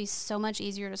 things would be so much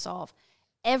easier to solve.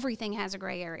 Everything has a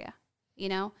gray area, you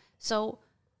know? So,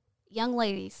 young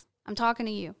ladies, I'm talking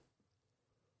to you.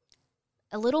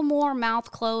 A little more mouth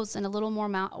closed and a little more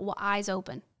eyes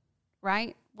open,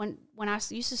 right? When I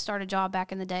used to start a job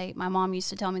back in the day, my mom used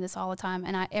to tell me this all the time,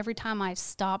 and every time I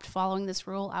stopped following this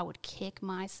rule, I would kick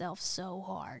myself so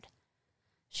hard.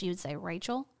 She would say,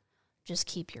 Rachel, just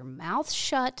keep your mouth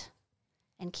shut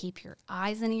and keep your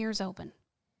eyes and ears open,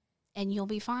 and you'll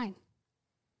be fine.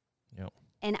 Yep.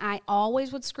 And I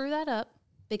always would screw that up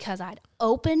because I'd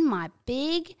open my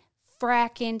big,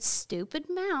 fracking, stupid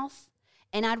mouth,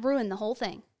 and I'd ruin the whole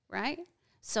thing, right?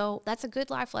 So that's a good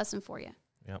life lesson for you.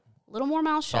 Yep. A little more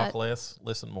mouth shut. Talk less,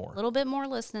 listen more. A little bit more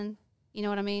listening. You know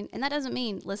what I mean? And that doesn't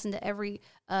mean listen to every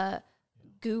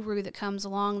guru that comes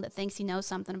along that thinks he knows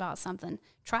something about something.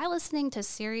 Try listening to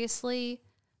seriously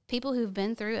people who've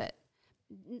been through it.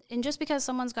 And just because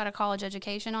someone's got a college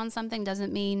education on something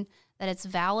doesn't mean that it's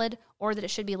valid or that it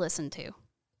should be listened to.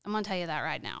 I'm going to tell you that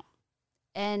right now.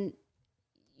 And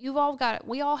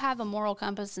we all have a moral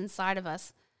compass inside of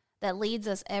us that leads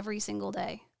us every single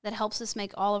day, that helps us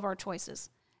make all of our choices.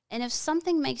 And if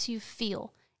something makes you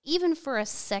feel, even for a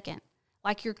second,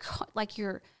 like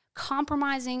you're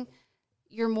compromising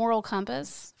your moral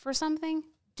compass for something,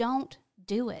 don't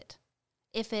do it.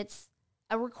 If it's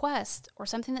a request or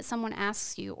something that someone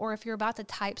asks you, or if you're about to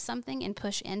type something and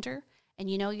push enter and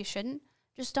you know you shouldn't,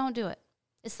 just don't do it.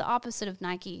 It's the opposite of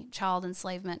Nike child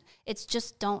enslavement. It's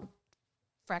just don't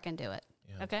frickin' do it.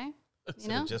 Yeah. Okay? You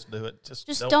know? Just do it.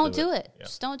 Just don't do it. Yeah.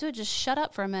 Just don't do it. Just shut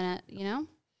up for a minute, you know?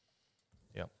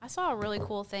 Yeah. I saw a really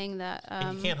cool thing that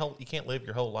and you can't live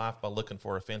your whole life by looking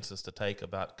for offenses to take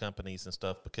about companies and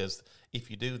stuff, because if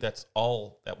you do, that's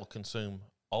all that will consume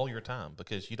all your time,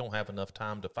 because you don't have enough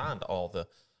time to find all the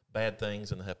bad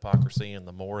things and the hypocrisy and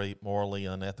the morally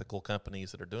unethical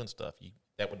companies that are doing stuff.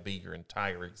 That would be your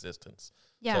entire existence.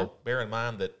 Yeah. So bear in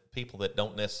mind that people that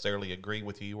don't necessarily agree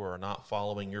with you or are not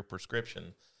following your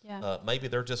prescription, maybe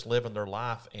they're just living their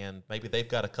life, and maybe they've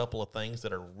got a couple of things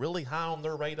that are really high on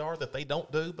their radar that they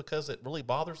don't do because it really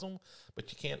bothers them,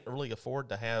 but you can't really afford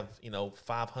to have,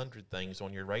 500 things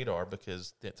on your radar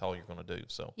because that's all you're going to do.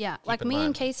 So yeah, like me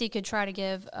and Casey could try to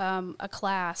give a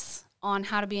class on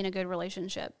how to be in a good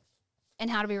relationship and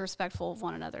how to be respectful of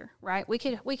one another, right? We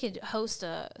could host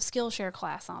a Skillshare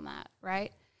class on that,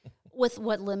 right? With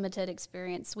what limited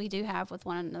experience we do have with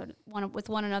one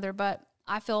another, but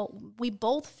we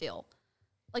both feel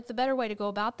like the better way to go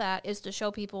about that is to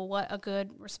show people what a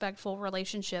good, respectful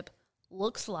relationship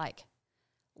looks like.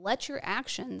 Let your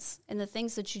actions and the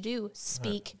things that you do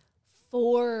speak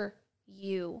for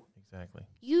you. Exactly.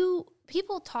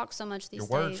 People talk so much these days.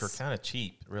 Your words are kind of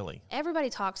cheap, really. Everybody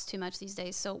talks too much these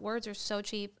days, so words are so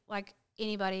cheap. Like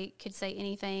anybody could say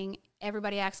anything.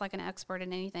 Everybody acts like an expert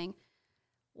in anything.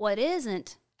 What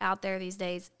isn't out there these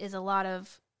days is a lot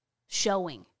of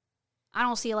showing. I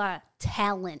don't see a lot of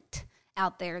talent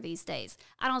out there these days.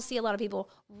 I don't see a lot of people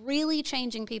really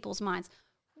changing people's minds,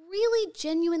 really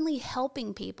genuinely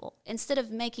helping people instead of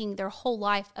making their whole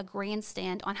life a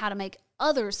grandstand on how to make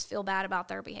others feel bad about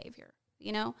their behavior.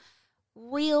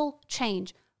 Real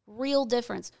change, real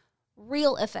difference,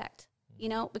 real effect.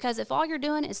 Because if all you're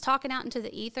doing is talking out into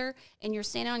the ether and you're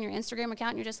standing on your Instagram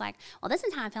account and you're just like, well, this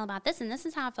is how I feel about this and this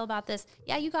is how I feel about this.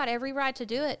 Yeah, you got every right to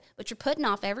do it, but you're putting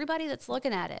off everybody that's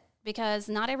looking at it because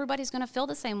not everybody's going to feel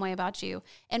the same way about you.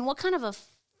 And what kind of a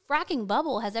fracking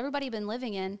bubble has everybody been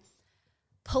living in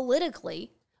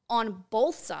politically on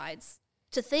both sides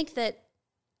to think that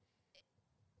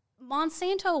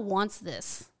Monsanto wants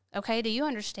this? Okay, do you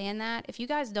understand that? If you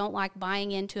guys don't like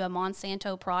buying into a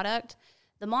Monsanto product,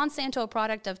 the Monsanto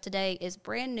product of today is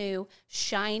brand new,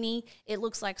 shiny. It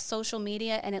looks like social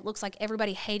media, and it looks like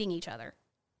everybody hating each other.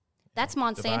 That's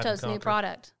Monsanto's new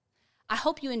product. I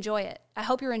hope you enjoy it. I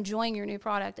hope you're enjoying your new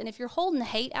product. And if you're holding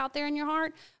hate out there in your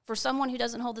heart for someone who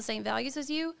doesn't hold the same values as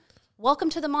you, welcome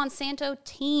to the Monsanto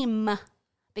team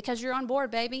because you're on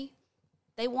board, baby.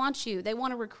 They want you. They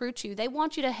want to recruit you. They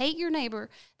want you to hate your neighbor.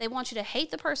 They want you to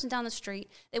hate the person down the street.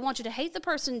 They want you to hate the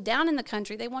person down in the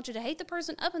country. They want you to hate the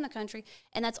person up in the country.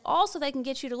 And that's all so they can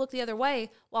get you to look the other way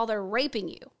while they're raping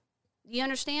you. You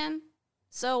understand?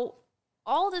 So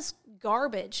all this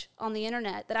garbage on the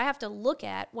internet that I have to look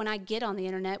at when I get on the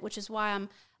internet, which is why I'm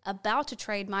about to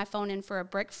trade my phone in for a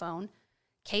brick phone.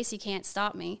 Casey can't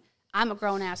stop me. I'm a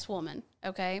grown-ass woman,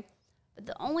 okay? But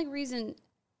the only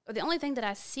thing that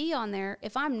I see on there,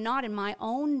 if I'm not in my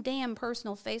own damn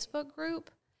personal Facebook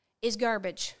group, is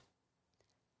garbage.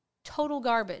 Total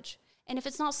garbage. And if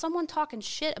it's not someone talking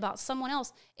shit about someone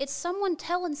else, it's someone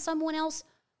telling someone else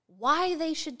why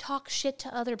they should talk shit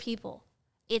to other people.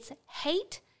 It's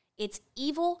hate, it's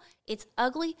evil, it's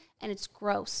ugly, and it's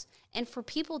gross. And for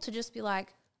people to just be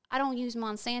like, I don't use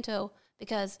Monsanto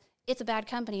because it's a bad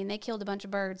company and they killed a bunch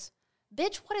of birds.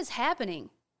 Bitch, what is happening?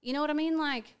 You know what I mean?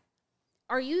 Like,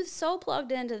 are you so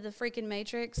plugged into the freaking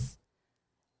Matrix?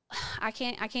 I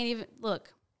can't even,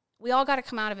 look, we all got to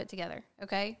come out of it together,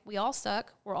 okay? We all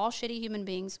suck. We're all shitty human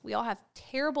beings. We all have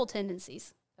terrible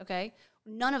tendencies, okay?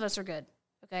 None of us are good,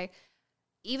 okay?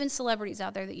 Even celebrities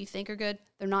out there that you think are good,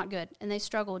 they're not good. And they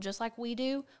struggle just like we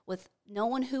do with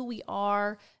knowing who we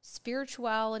are,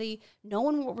 spirituality,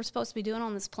 knowing what we're supposed to be doing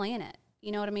on this planet.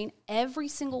 You know what I mean? Every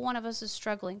single one of us is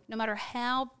struggling, no matter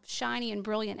how shiny and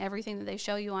brilliant everything that they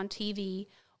show you on TV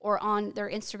or on their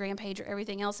Instagram page or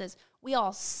everything else is. We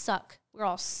all suck. We're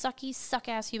all sucky,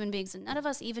 suck-ass human beings, and none of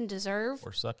us even deserve.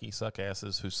 We're sucky,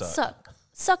 suck-asses who suck.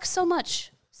 Suck so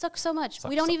much. Suck so much.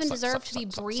 We don't even deserve to be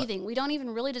suck. breathing. We don't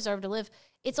even really deserve to live.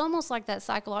 It's almost like that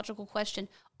psychological question.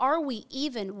 Are we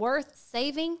even worth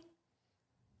saving?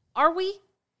 Are we?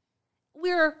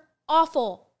 We're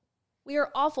awful. We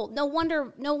are awful. No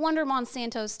wonder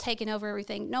Monsanto's taken over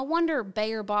everything. No wonder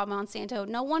Bayer bought Monsanto.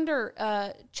 No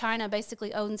wonder China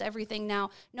basically owns everything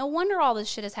now. No wonder all this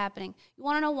shit is happening. You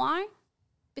want to know why?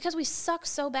 Because we suck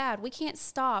so bad. We can't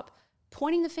stop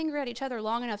pointing the finger at each other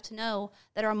long enough to know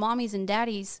that our mommies and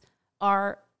daddies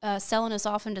are selling us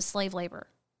off into slave labor.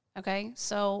 Okay?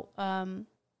 So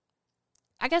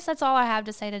I guess that's all I have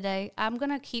to say today. I'm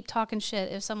going to keep talking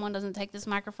shit if someone doesn't take this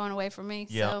microphone away from me.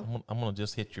 Yeah, So. I'm going to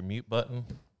just hit your mute button,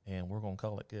 and we're going to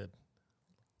call it good.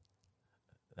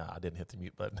 No, I didn't hit the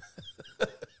mute button.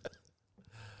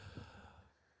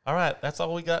 All right, that's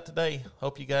all we got today.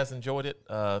 Hope you guys enjoyed it.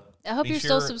 I hope you're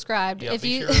still subscribed. Yeah, if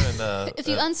you if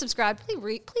you unsubscribe,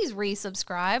 please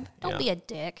resubscribe. Don't be a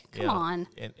dick. Come on.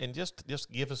 And just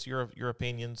give us your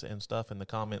opinions and stuff in the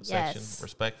comment Yes. section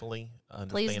respectfully.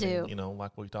 Please do. You know,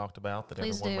 like we talked about, that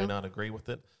Please everyone do. may not agree with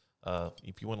it.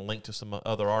 If you want to link to some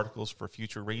other articles for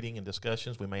future reading and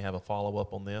discussions, we may have a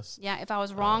follow-up on this. Yeah, if I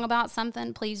was wrong about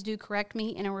something, please do correct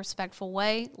me in a respectful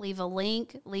way. Leave a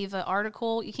link, leave an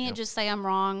article. You can't just say I'm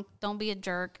wrong. Don't be a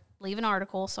jerk. Leave an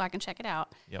article so I can check it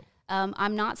out. Yep.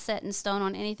 I'm not set in stone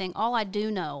on anything. All I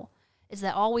do know is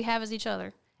that all we have is each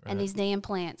other and these damn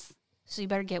plants. So you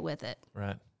better get with it.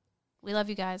 Right. We love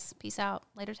you guys. Peace out.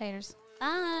 Later, taters.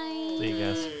 Bye. See you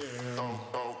guys.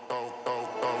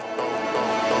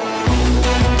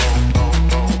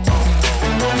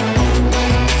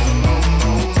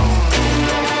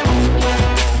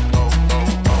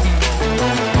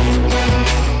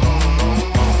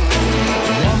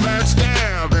 One bad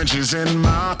stab and she's in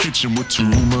my kitchen with too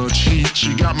much heat.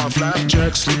 She got my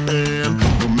flapjack slipping.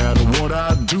 No matter what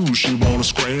I do, she wanna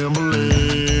scramble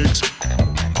eggs. 3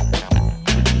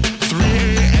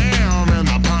 a.m. and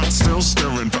the pot's still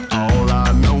stirring. For all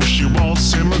I know, she won't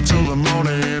simmer till the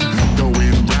morning.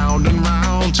 Going round and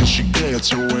round till she gets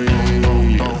her way.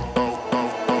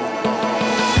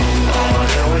 Oh,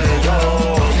 here we go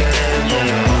again,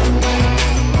 yeah.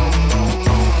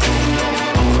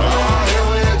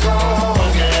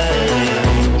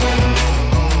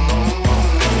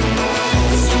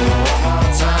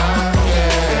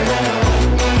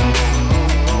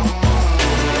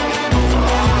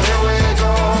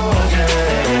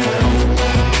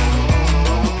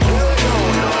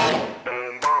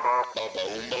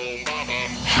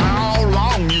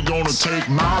 Take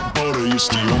my butter, you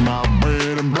steal my